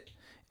against it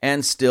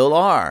and still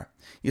are.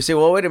 You say,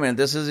 well, wait a minute.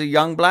 This is a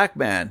young black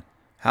man.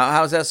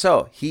 How's that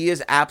so? He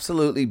is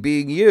absolutely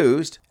being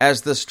used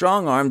as the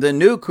strong arm, the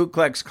new Ku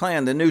Klux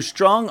Klan, the new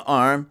strong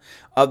arm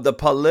of the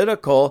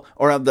political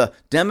or of the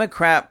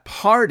Democrat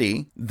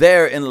Party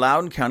there in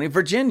Loudoun County,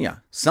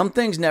 Virginia. Some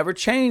things never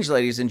change,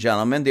 ladies and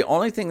gentlemen. The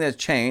only thing that's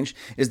changed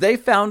is they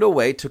found a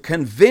way to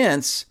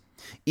convince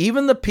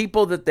even the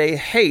people that they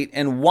hate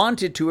and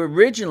wanted to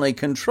originally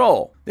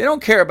control. They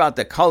don't care about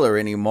the color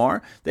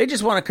anymore. They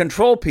just want to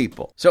control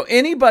people. So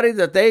anybody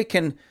that they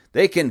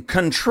can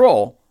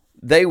control,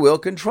 they will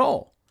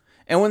control.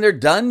 And when they're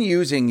done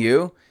using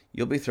you,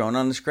 you'll be thrown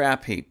on the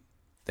scrap heap.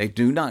 They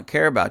do not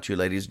care about you,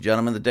 ladies and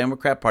gentlemen. The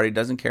Democrat Party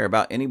doesn't care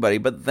about anybody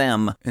but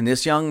them. And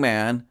this young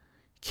man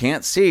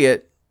can't see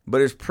it, but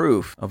is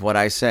proof of what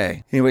I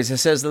say. Anyways, it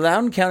says the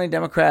Loudoun County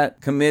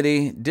Democrat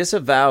Committee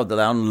disavowed the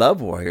Loudoun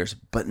Love Warriors,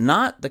 but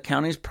not the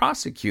county's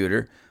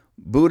prosecutor,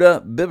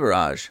 Buddha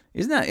Biberaj.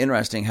 Isn't that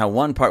interesting how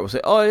one part will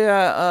say, oh,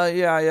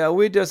 yeah,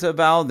 we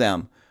disavowed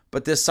them.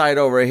 But this side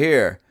over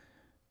here,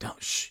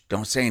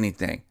 don't say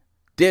anything.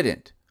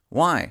 Didn't.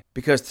 Why?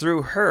 Because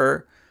through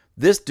her,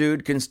 this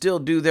dude can still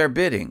do their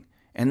bidding,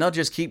 and they'll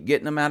just keep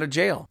getting him out of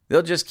jail.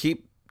 They'll just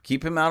keep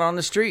him out on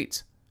the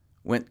streets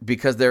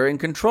because they're in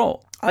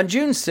control. On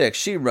June 6th,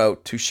 she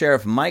wrote to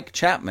Sheriff Mike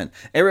Chapman,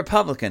 a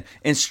Republican,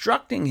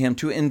 instructing him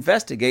to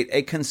investigate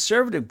a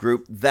conservative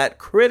group that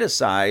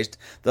criticized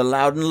the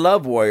Loudoun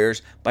Love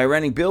Warriors by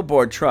renting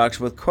billboard trucks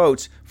with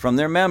quotes from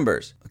their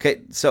members.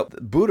 Okay, so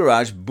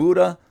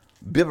Buddha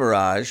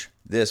Biberaj,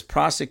 this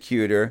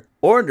prosecutor,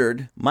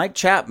 ordered Mike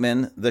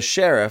Chapman, the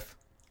sheriff,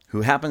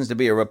 who happens to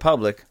be a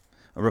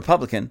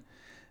Republican,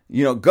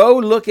 go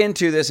look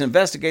into this,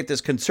 investigate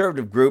this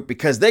conservative group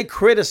because they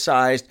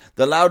criticized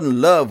the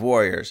Loudoun Love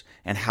Warriors.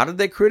 And how did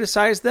they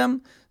criticize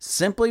them?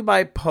 Simply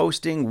by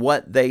posting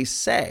what they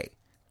say,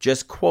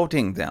 just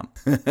quoting them.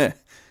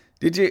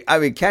 Did you,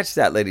 catch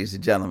that, ladies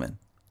and gentlemen?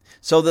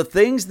 So the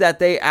things that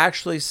they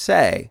actually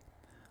say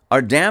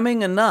are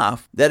damning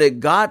enough that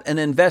it got an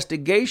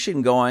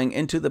investigation going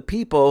into the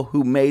people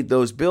who made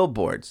those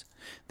billboards.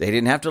 They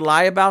didn't have to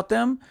lie about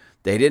them.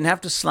 They didn't have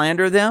to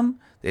slander them.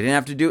 They didn't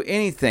have to do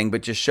anything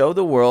but just show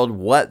the world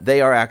what they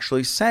are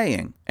actually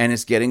saying. And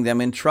it's getting them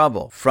in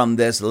trouble from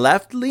this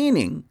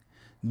left-leaning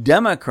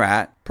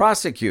Democrat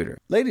prosecutor.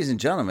 Ladies and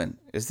gentlemen,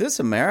 Is this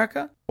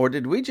America? Or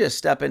did we just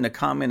step into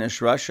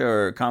communist Russia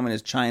or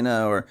communist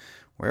China or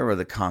wherever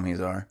the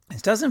commies are?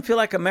 It doesn't feel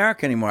like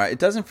America anymore. It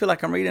doesn't feel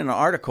like I'm reading an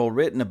article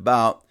written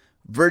about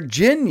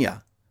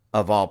Virginia,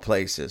 of all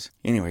places.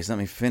 Anyways, let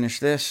me finish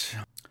this. It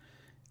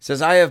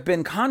says, I have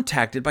been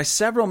contacted by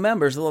several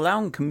members of the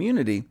Loudoun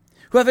community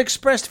who have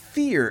expressed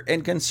fear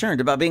and concern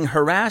about being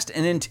harassed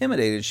and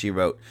intimidated, she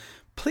wrote.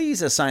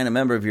 Please assign a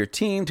member of your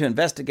team to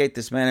investigate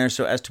this matter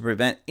so as to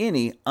prevent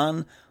any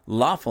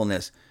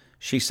unlawfulness.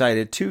 She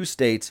cited 2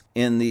 states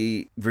in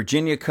the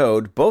Virginia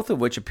Code, both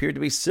of which appeared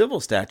to be civil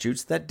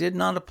statutes that did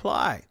not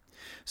apply.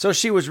 So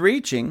she was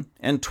reaching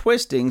and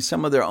twisting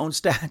some of their own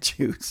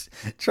statutes,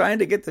 trying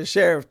to get the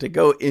sheriff to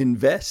go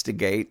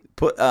investigate,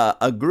 put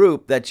a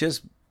group that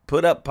just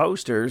put up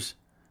posters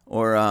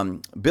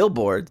or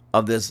billboards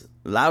of this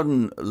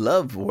Loudoun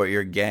Love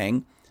Warrior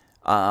gang,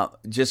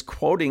 just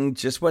quoting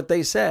just what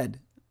they said.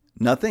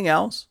 Nothing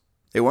else.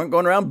 They weren't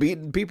going around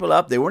beating people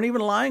up. They weren't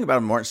even lying about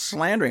them, weren't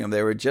slandering them.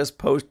 They were just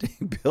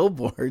posting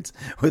billboards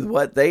with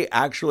what they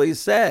actually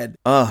said.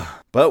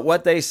 But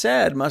what they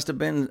said must have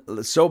been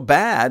so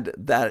bad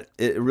that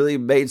it really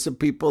made some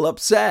people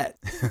upset.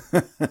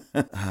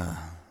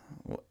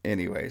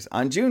 Anyways,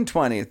 on June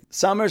 20th,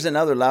 Summers and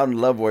other Loudoun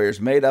Love Warriors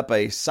made up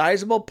a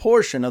sizable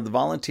portion of the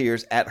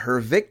volunteers at her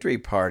victory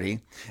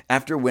party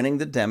after winning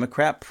the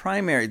Democrat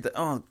primary.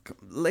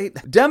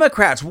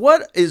 Democrats,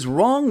 what is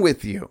wrong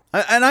with you?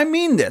 And I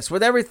mean this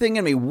with everything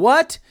in me.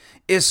 What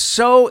is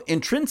so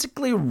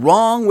intrinsically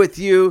wrong with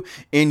you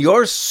in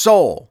your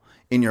soul,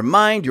 in your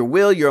mind, your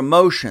will, your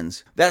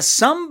emotions, that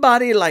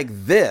somebody like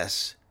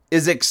this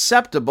is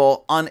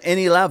acceptable on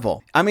any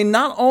level? I mean,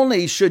 not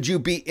only should you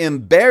be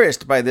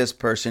embarrassed by this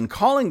person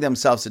calling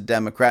themselves a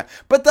Democrat,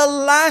 but the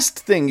last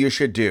thing you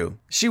should do,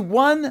 she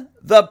won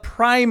the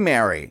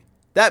primary.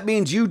 That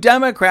means you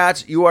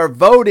Democrats, you are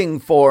voting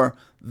for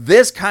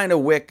this kind of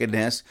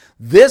wickedness,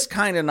 this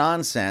kind of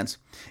nonsense.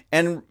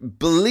 And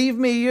believe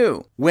me,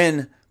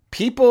 when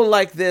people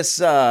like this,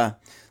 Loudoun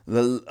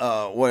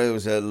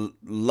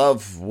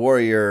Love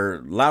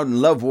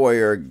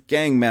Warrior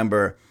gang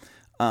member,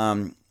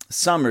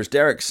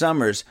 Derek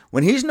Summers,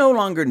 when he's no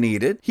longer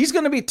needed, he's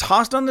going to be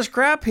tossed on the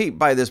scrap heap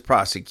by this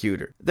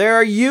prosecutor. They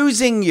are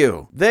using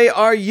you. They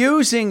are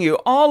using you,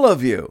 all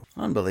of you.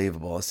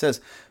 Unbelievable. It says,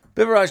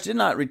 Biberaj did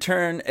not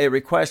return a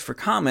request for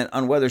comment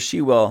on whether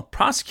she will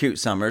prosecute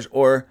Summers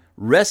or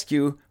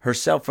recuse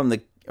herself from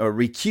the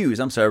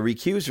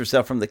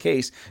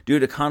case due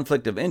to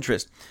conflict of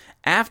interest.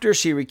 After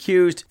she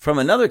recused from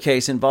another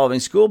case involving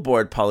school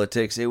board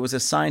politics, it was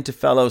assigned to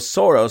fellow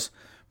Soros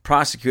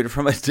prosecutor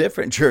from a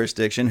different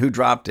jurisdiction who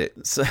dropped it.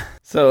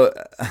 So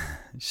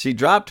she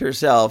dropped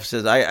herself,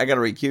 says, I got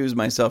to recuse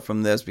myself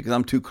from this because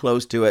I'm too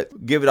close to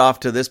it. Give it off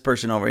to this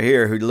person over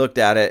here who looked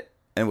at it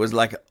and was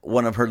like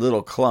one of her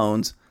little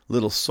clones,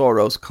 little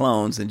Soros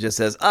clones, and just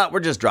says, we're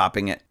just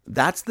dropping it.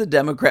 That's the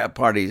Democrat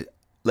Party,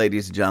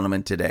 ladies and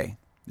gentlemen, today.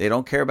 They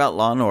don't care about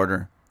law and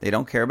order. They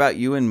don't care about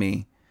you and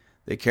me.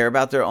 They care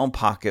about their own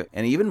pocket.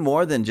 And even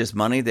more than just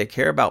money, they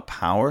care about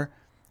power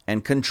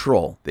and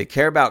control. They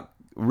care about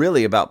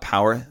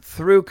power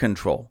through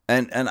control.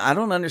 And I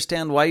don't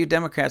understand why you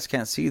Democrats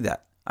can't see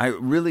that. I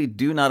really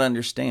do not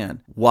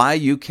understand why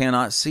you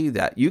cannot see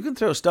that. You can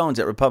throw stones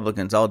at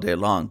Republicans all day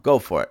long. Go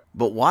for it.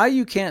 But why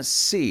you can't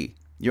see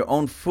your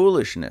own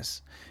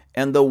foolishness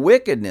and the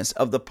wickedness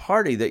of the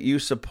party that you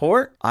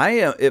support,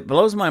 it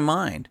blows my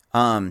mind.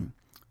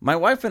 My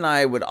wife and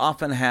I would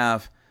often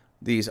have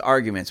these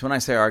arguments. When I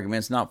say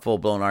arguments, not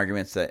full-blown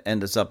arguments that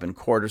end us up in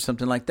court or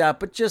something like that,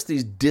 but just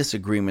these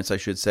disagreements, I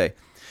should say.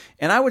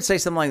 And I would say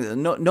something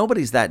like,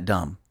 nobody's that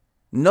dumb.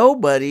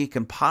 Nobody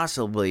can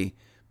possibly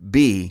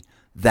be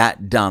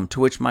that dumb. To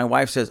which my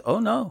wife says, oh,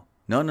 no.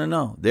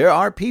 There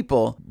are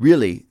people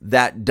really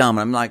that dumb.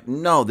 I'm like,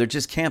 no, there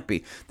just can't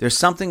be. There's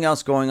something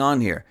else going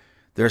on here.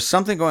 There's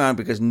something going on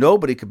because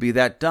nobody could be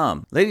that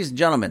dumb. Ladies and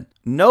gentlemen,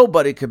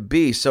 nobody could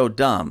be so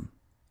dumb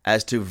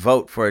as to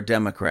vote for a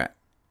Democrat.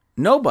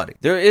 Nobody.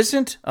 There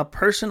isn't a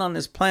person on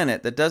this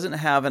planet that doesn't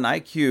have an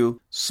IQ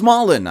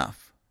small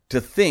enough to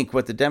think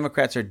what the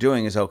Democrats are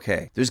doing is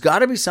okay. There's got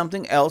to be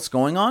something else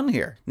going on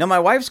here. Now, my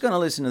wife's going to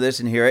listen to this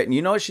and hear it, and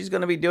you know what she's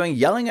going to be doing?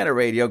 Yelling at a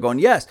radio, going,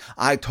 yes,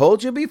 I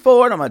told you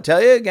before, and I'm going to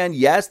tell you again,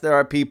 yes, there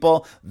are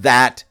people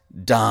that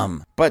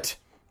dumb. But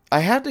I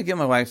have to give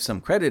my wife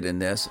some credit in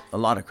this, a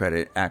lot of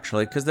credit,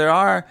 actually, because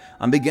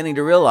I'm beginning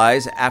to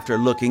realize, after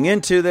looking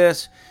into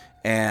this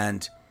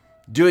and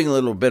doing a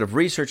little bit of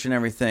research and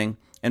everything,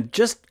 and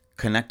just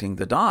connecting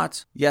the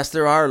dots, yes,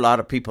 there are a lot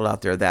of people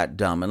out there that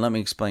dumb. And let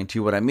me explain to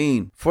you what I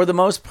mean. For the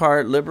most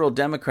part, liberal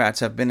Democrats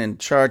have been in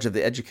charge of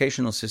the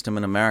educational system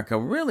in America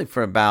really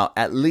for about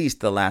at least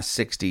the last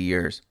 60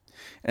 years.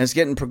 And it's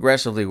getting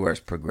progressively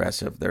worse.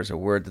 Progressive. There's a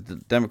word that the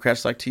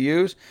Democrats like to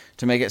use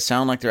to make it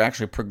sound like they're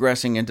actually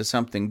progressing into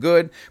something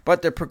good,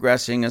 but they're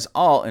progressing us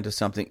all into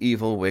something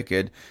evil,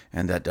 wicked,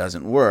 and that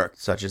doesn't work,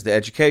 such as the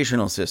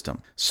educational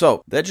system.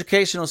 So the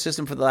educational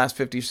system for the last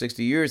 50,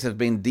 60 years has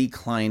been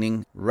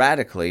declining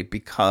radically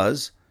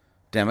because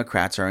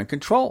Democrats are in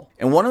control.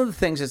 And one of the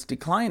things that's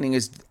declining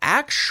is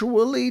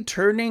actually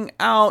turning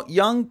out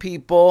young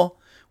people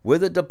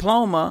with a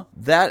diploma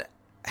that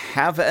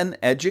have an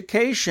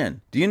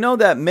education. Do you know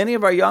that many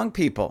of our young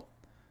people,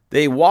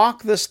 they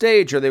walk the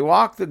stage or they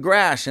walk the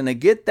grass and they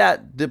get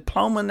that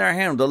diploma in their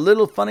hand, the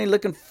little funny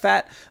looking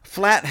flat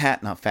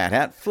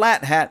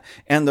hat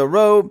and the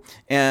robe,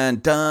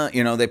 and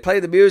they play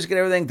the music and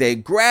everything. They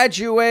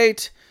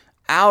graduate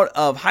out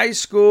of high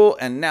school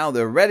and now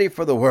they're ready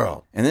for the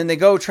world. And then they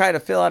go try to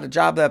fill out a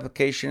job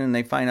application and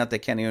they find out they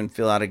can't even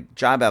fill out a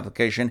job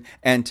application.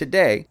 And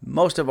today,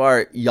 most of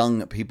our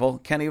young people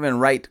can't even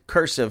write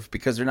cursive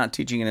because they're not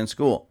teaching it in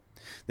school.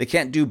 They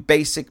can't do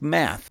basic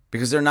math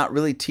because they're not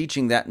really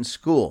teaching that in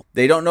school.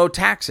 They don't know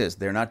taxes.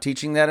 They're not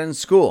teaching that in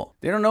school.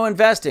 They don't know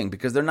investing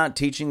because they're not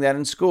teaching that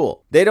in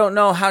school. They don't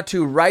know how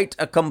to write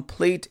a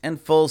complete and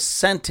full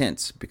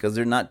sentence because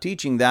they're not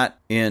teaching that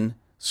in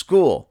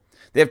school.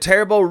 They have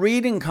terrible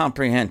reading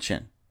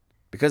comprehension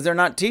because they're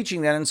not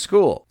teaching that in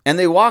school. And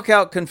they walk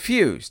out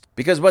confused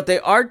because what they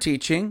are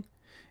teaching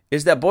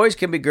is that boys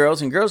can be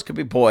girls and girls can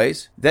be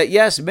boys. That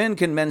yes, men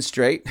can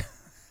menstruate.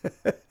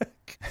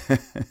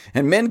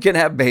 And men can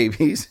have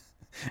babies,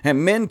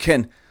 and men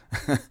can,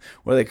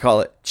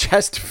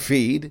 chest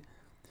feed.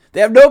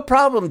 They have no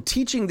problem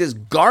teaching this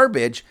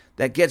garbage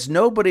that gets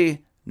nobody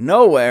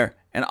nowhere,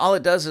 and all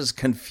it does is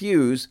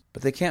confuse,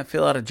 but they can't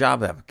fill out a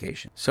job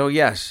application. So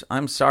yes,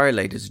 I'm sorry,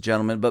 ladies and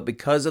gentlemen, but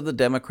because of the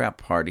Democrat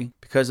Party,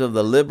 because of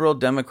the liberal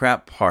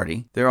Democrat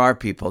Party, there are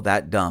people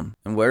that dumb.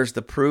 And where's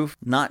the proof?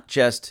 Not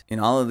just in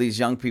all of these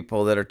young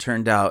people that are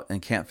turned out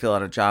and can't fill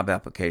out a job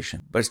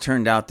application, but it's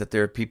turned out that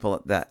there are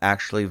people that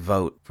actually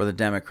vote for the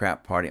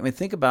Democrat Party. I mean,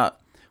 think about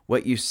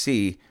what you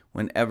see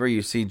whenever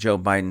you see Joe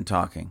Biden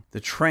talking, the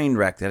train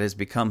wreck that has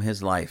become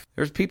his life.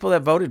 There's people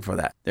that voted for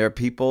that. There are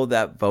people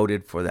that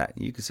voted for that.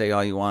 You can say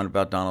all you want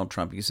about Donald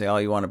Trump. You can say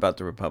all you want about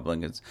the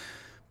Republicans.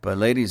 But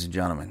ladies and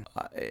gentlemen,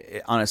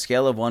 on a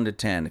scale of 1 to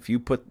 10, if you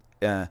put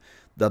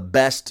the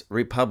best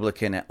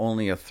Republican at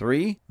only a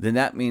 3, then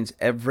that means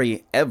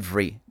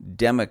every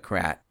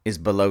Democrat is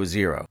below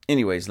 0.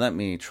 Anyways, let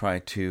me try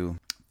to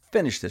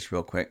finish this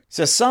real quick.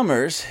 So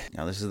Summers,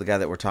 now this is the guy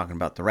that we're talking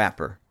about, the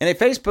rapper, in a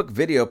Facebook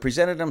video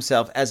presented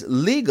himself as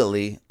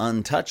legally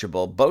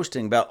untouchable,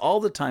 boasting about all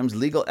the times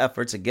legal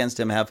efforts against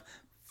him have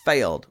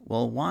failed.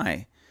 Well,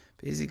 why?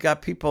 Because he's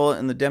got people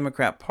in the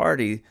Democrat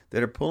Party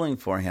that are pulling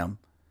for him.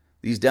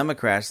 These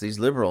Democrats, these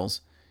liberals,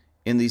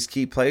 in these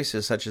key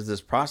places, such as this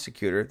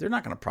prosecutor, they're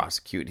not going to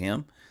prosecute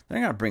him. They're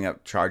not going to bring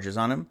up charges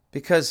on him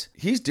because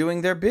he's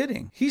doing their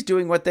bidding. He's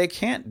doing what they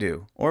can't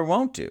do or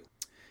won't do.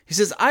 He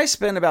says, I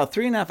spent about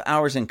 3.5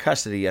 hours in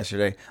custody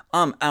yesterday.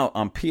 I'm out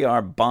on PR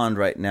bond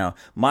right now.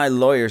 My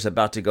lawyer's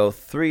about to go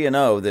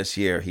 3-0 this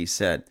year, he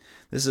said.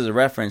 This is a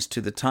reference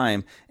to the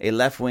time a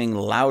left-wing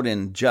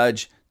Loudoun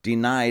judge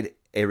denied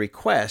a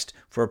request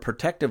for a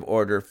protective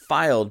order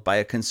filed by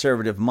a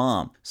conservative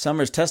mom.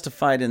 Summers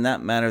testified in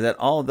that matter that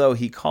although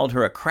he called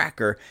her a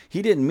cracker,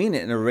 he didn't mean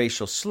it in a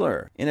racial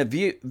slur. In a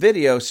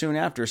video soon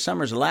after,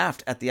 Summers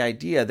laughed at the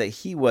idea that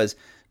he was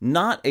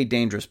not a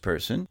dangerous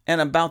person, and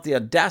about the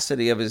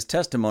audacity of his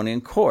testimony in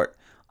court.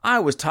 I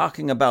was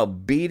talking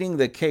about beating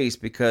the case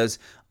because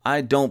I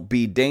don't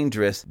be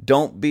dangerous.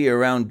 Don't be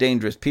around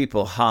dangerous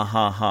people. Ha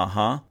ha ha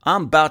ha.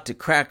 I'm about to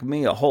crack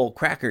me a whole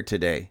cracker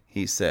today,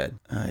 he said.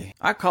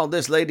 I called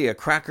this lady a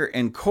cracker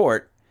in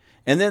court,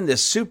 and then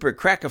this super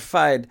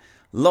crackified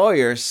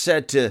lawyer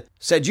said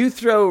you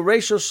throw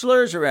racial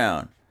slurs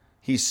around.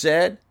 He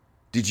said,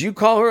 did you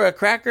call her a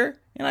cracker?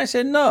 And I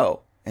said,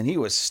 no. And he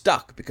was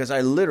stuck because I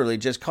literally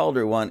just called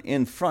her one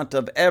in front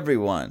of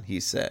everyone,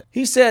 he said.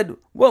 He said,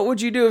 what would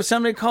you do if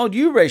somebody called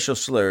you racial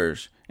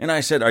slurs? And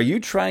I said, are you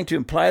trying to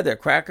imply that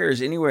cracker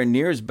is anywhere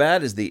near as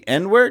bad as the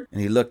N-word?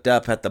 And he looked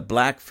up at the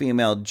black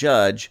female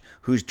judge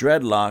whose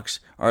dreadlocks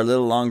are a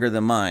little longer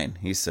than mine,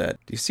 he said.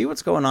 Do you see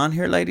what's going on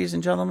here, ladies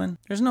and gentlemen?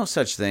 There's no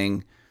such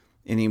thing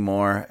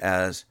anymore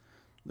as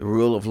the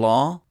rule of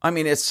law. I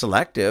mean, it's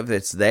selective.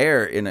 It's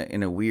there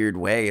in a weird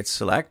way. It's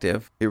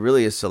selective. It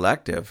really is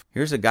selective.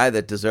 Here's a guy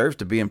that deserves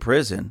to be in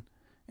prison,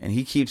 and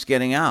he keeps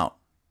getting out.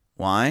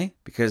 Why?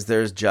 Because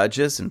there's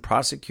judges and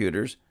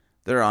prosecutors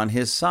that are on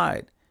his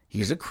side.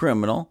 He's a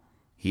criminal.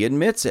 He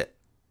admits it.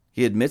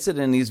 He admits it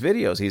in these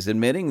videos. He's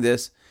admitting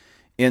this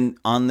in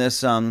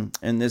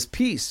this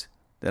piece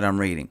that I'm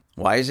reading.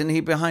 Why isn't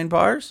he behind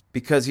bars?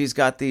 Because he's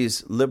got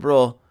these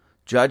liberal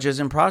judges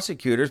and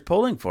prosecutors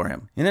pulling for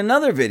him. In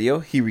another video,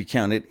 he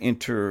recounted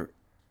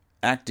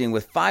interacting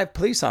with 5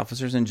 police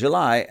officers in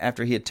July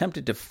after he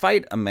attempted to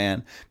fight a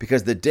man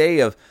because the day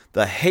of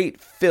the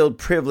hate-filled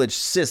privileged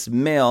cis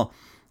male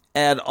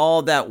add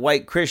all that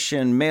white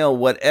Christian male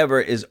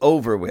whatever is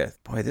over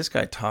with. Boy, this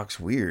guy talks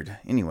weird.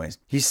 Anyways,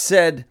 he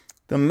said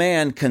the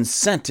man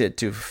consented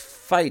to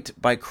fight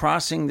by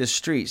crossing the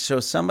street. So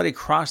somebody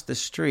crossed the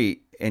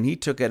street and he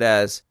took it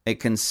as a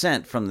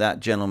consent from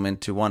that gentleman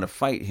to want to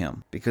fight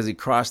him because he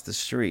crossed the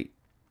street.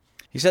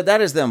 He said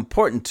that is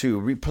important to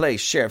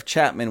replace Sheriff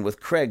Chapman with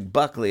Craig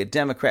Buckley, a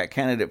Democrat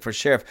candidate for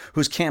sheriff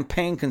whose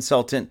campaign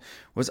consultant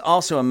was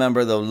also a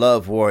member of the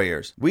Love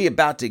Warriors. We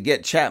about to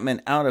get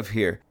Chapman out of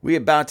here. We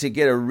about to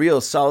get a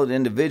real solid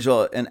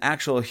individual, an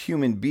actual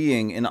human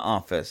being in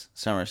office,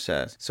 Summers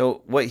says.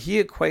 So what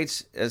he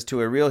equates as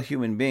to a real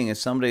human being is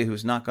somebody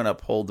who's not going to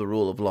uphold the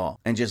rule of law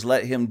and just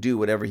let him do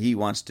whatever he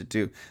wants to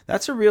do.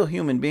 That's a real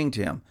human being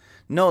to him.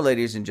 No,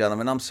 ladies and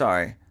gentlemen, I'm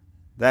sorry.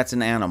 That's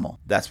an animal.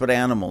 That's what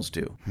animals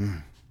do.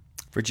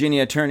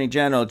 Virginia Attorney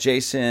General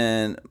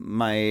Jason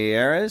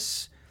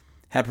Miyares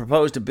had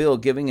proposed a bill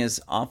giving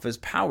his office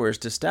powers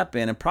to step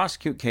in and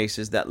prosecute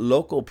cases that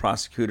local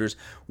prosecutors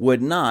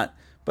would not,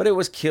 but it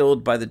was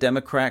killed by the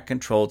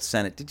Democrat-controlled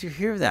Senate. Did you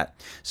hear that?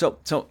 So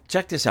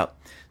check this out.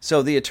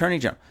 So the Attorney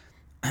General,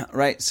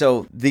 right?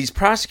 So these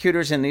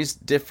prosecutors in these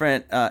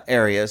different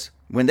areas,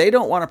 when they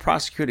don't want to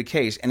prosecute a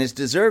case and it's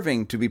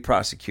deserving to be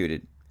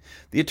prosecuted,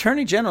 the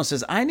Attorney General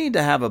says, I need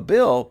to have a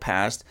bill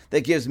passed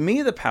that gives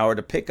me the power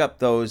to pick up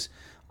those,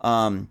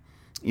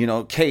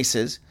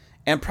 cases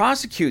and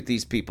prosecute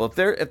these people.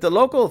 If the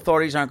local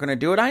authorities aren't going to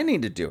do it, I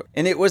need to do it.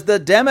 And it was the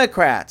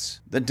Democrats,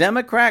 the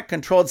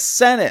Democrat-controlled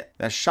Senate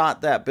that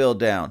shot that bill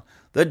down.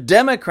 The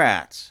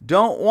Democrats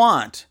don't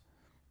want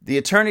the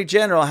Attorney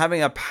General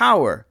having a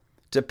power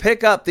to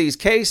pick up these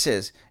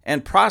cases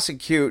and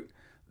prosecute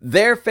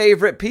their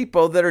favorite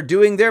people that are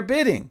doing their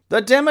bidding.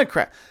 The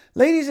Democrat.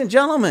 Ladies and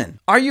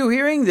gentlemen, are you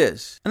hearing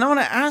this? And I want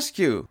to ask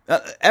you,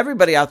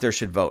 everybody out there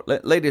should vote.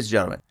 Ladies and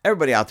gentlemen,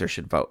 everybody out there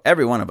should vote.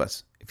 Every one of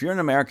us. If you're an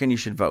American, you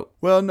should vote.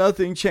 Well,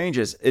 nothing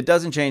changes. It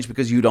doesn't change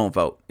because you don't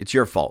vote. It's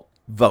your fault.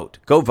 Vote.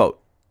 Go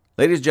vote.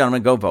 Ladies and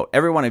gentlemen, go vote.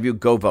 Every one of you,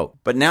 go vote.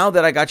 But now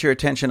that I got your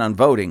attention on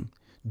voting,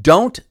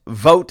 don't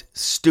vote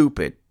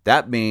stupid.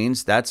 That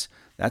means that's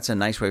a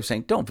nice way of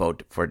saying don't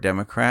vote for a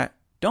Democrat.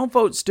 Don't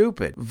vote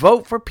stupid.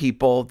 Vote for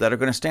people that are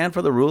going to stand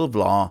for the rule of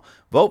law.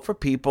 Vote for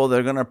people that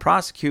are going to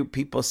prosecute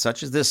people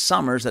such as this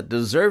Summers that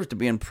deserves to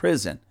be in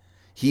prison.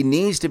 He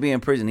needs to be in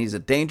prison. He's a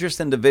dangerous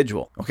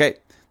individual. Okay,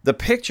 the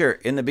picture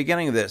in the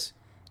beginning of this,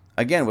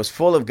 again, was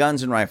full of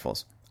guns and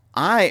rifles.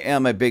 I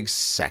am a big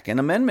Second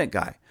Amendment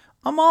guy.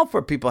 I'm all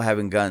for people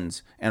having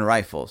guns and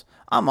rifles.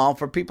 I'm all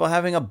for people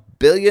having 1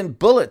 billion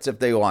bullets if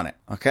they want it,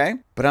 okay?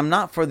 But I'm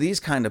not for these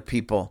kind of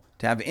people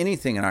to have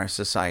anything in our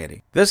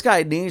society. This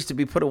guy needs to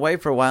be put away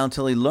for a while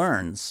until he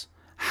learns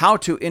how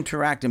to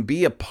interact and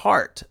be a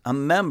part, a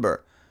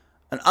member,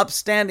 an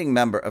upstanding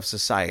member of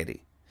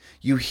society.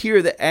 You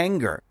hear the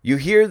anger. You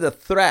hear the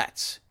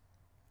threats.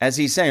 As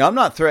he's saying, I'm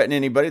not threatening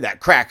anybody,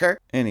 that cracker.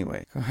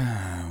 Anyway, where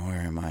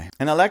am I?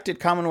 An elected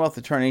Commonwealth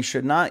attorney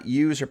should not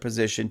use her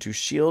position to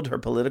shield her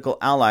political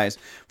allies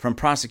from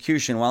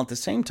prosecution while at the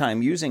same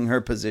time using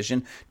her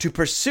position to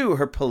pursue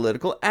her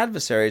political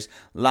adversaries,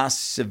 La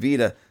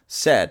Civita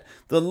said.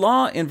 The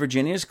law in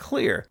Virginia is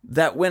clear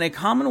that when a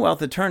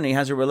Commonwealth attorney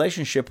has a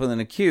relationship with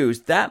an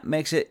accused, that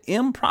makes it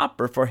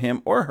improper for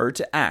him or her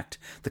to act.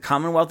 The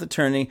Commonwealth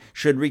attorney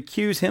should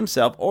recuse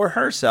himself or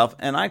herself,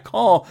 and I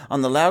call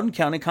on the Loudoun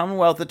County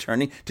Commonwealth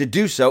attorney to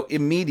do so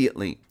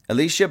immediately.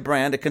 Alicia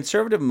Brand, a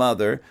conservative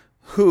mother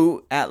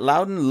who at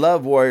Loudoun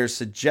Love Warriors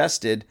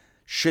suggested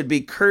should be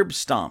curb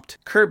stomped,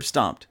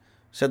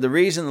 said the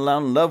reason the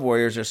Loudoun Love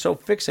Warriors are so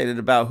fixated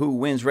about who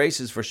wins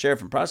races for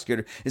sheriff and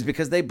prosecutor is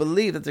because they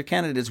believe that their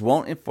candidates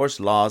won't enforce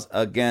laws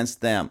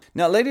against them.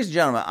 Now, ladies and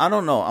gentlemen, I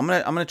don't know. I'm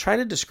gonna try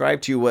to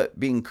describe to you what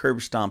being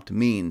curb stomped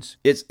means.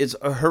 It's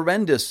a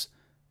horrendous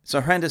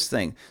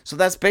thing. So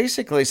that's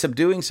basically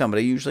subduing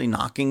somebody, usually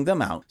knocking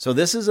them out. So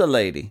this is a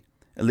lady,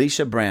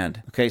 Alicia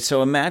Brand. Okay,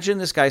 so imagine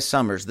this guy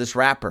Summers, this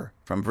rapper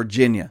from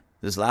Virginia,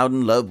 this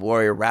Loudoun Love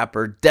Warrior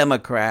rapper,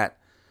 Democrat,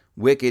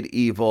 wicked,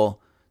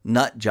 evil,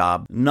 nut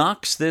job,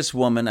 knocks this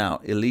woman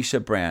out,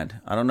 Alicia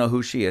Brand. I don't know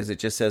who she is. It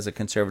just says a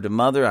conservative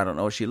mother. I don't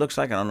know what she looks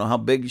like. I don't know how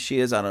big she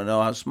is. I don't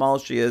know how small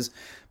she is.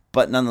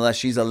 But nonetheless,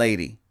 she's a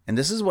lady. And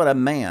this is what a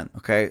man,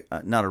 okay,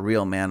 not a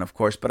real man, of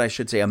course, but I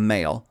should say a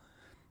male.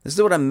 This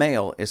is what a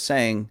male is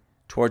saying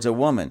towards a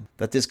woman.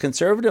 That this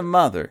conservative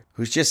mother,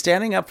 who's just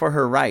standing up for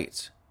her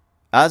rights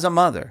as a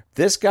mother,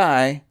 this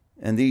guy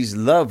and these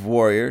love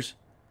warriors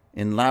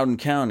in Loudoun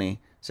County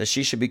says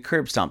she should be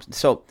curb stomped.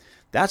 So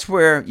that's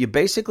where you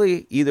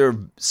basically either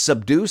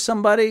subdue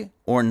somebody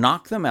or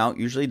knock them out,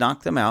 usually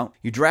knock them out.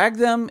 You drag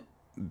them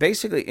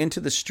basically into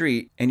the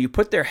street and you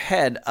put their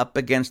head up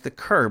against the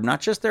curb,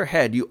 not just their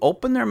head. You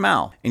open their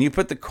mouth and you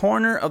put the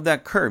corner of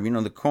that curb,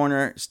 the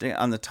corner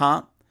on the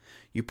top,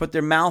 you put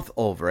their mouth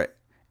over it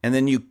and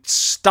then you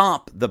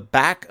stomp the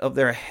back of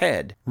their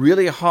head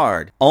really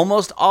hard.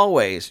 Almost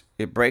always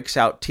it breaks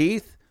out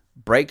teeth,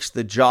 breaks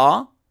the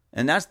jaw,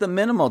 and that's the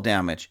minimal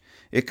damage.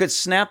 It could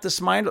snap the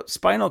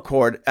spinal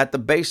cord at the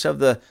base of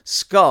the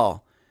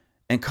skull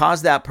and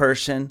cause that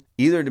person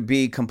either to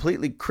be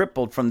completely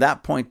crippled from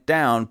that point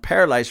down,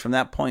 paralyzed from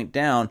that point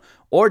down,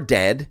 or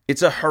dead.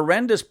 It's a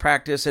horrendous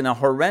practice and a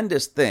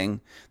horrendous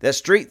thing that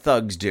street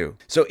thugs do.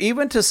 So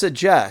even to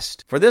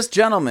suggest for this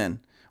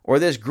gentleman or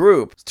this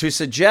group to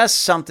suggest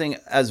something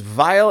as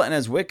vile and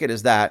as wicked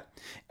as that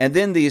And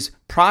then these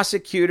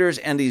prosecutors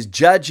and these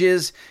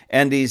judges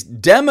and these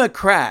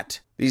Democrats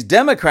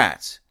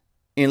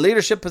in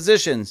leadership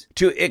positions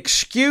to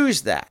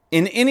excuse that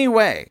in any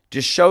way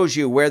just shows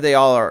you where they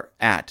all are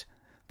at.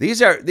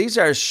 These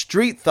are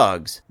street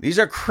thugs. These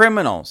are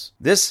criminals.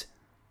 This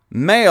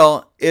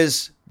male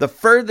is the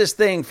furthest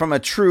thing from a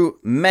true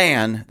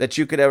man that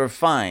you could ever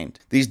find.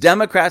 These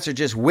Democrats are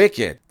just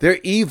wicked. They're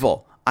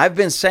evil. I've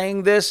been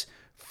saying this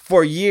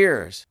for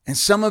years. And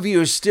some of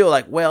you are still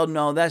like, well,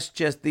 no, that's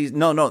just these.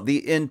 No,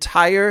 the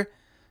entire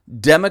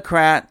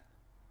Democrat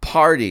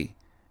Party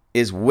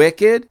is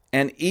wicked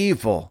and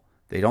evil.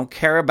 They don't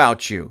care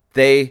about you.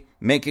 They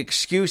make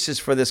excuses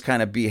for this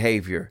kind of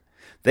behavior.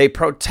 They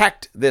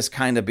protect this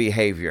kind of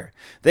behavior.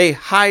 They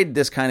hide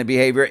this kind of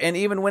behavior. And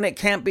even when it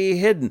can't be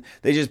hidden,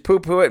 they just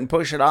poo-poo it and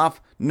push it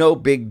off. No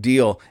big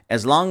deal.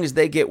 As long as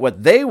they get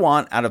what they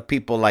want out of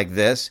people like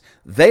this,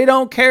 they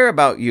don't care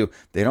about you.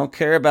 They don't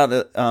care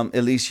about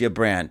Alicia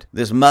Brand,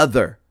 this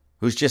mother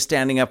who's just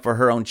standing up for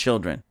her own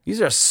children.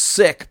 These are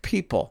sick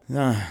people.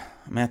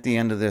 I'm at the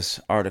end of this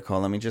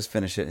article. Let me just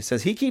finish it. It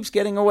says he keeps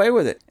getting away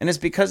with it. And it's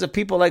because of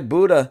people like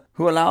Buddha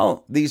who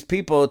allow these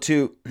people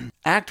to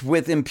act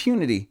with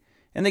impunity.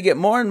 And they get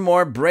more and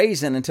more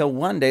brazen until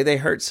one day they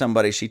hurt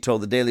somebody, she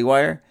told the Daily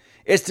Wire.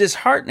 It's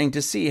disheartening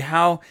to see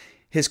how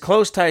his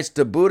close ties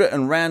to Buddha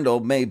and Randall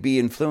may be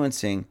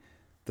influencing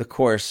the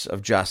course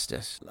of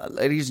justice.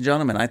 Ladies and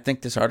gentlemen, I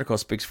think this article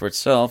speaks for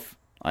itself.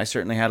 I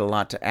certainly had a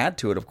lot to add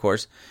to it, of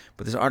course,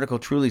 but this article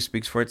truly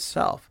speaks for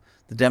itself.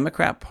 The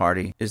Democrat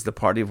Party is the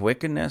party of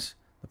wickedness,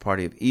 the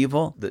party of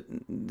evil.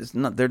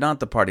 They're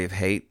not the party of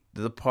hate.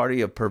 They're the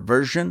party of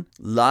perversion,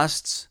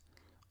 lusts,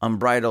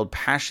 unbridled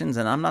passions.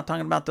 And I'm not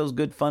talking about those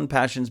good, fun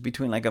passions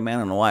between like a man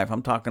and a wife.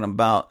 I'm talking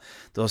about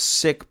those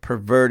sick,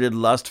 perverted,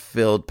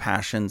 lust-filled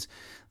passions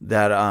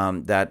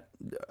that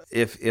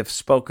if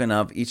spoken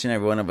of, each and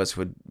every one of us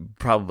would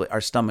probably,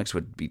 our stomachs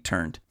would be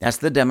turned. That's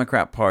the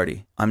Democrat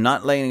Party. I'm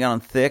not laying it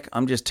on thick.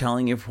 I'm just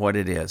telling you what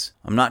it is.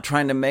 I'm not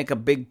trying to make a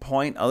big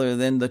point other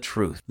than the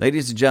truth.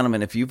 Ladies and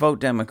gentlemen, if you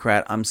vote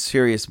Democrat, I'm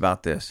serious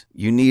about this.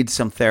 You need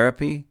some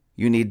therapy.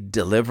 You need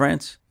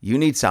deliverance. You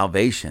need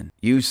salvation.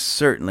 You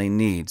certainly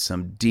need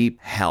some deep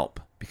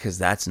help because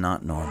that's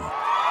not normal.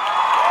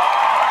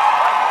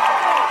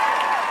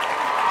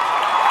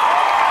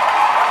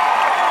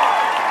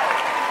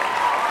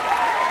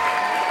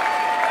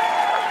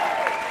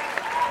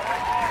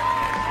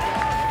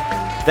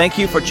 Thank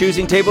you for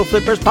choosing Table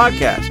Flippers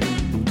Podcast.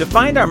 To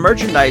find our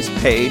merchandise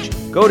page,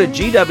 go to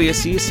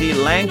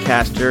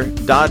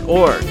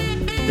gwcclancaster.org.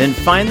 Then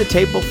find the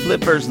Table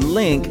Flippers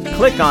link,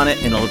 click on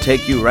it, and it'll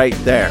take you right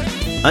there.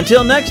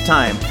 Until next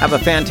time, have a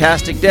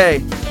fantastic day.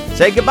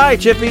 Say goodbye,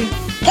 Chippy.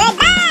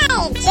 Goodbye.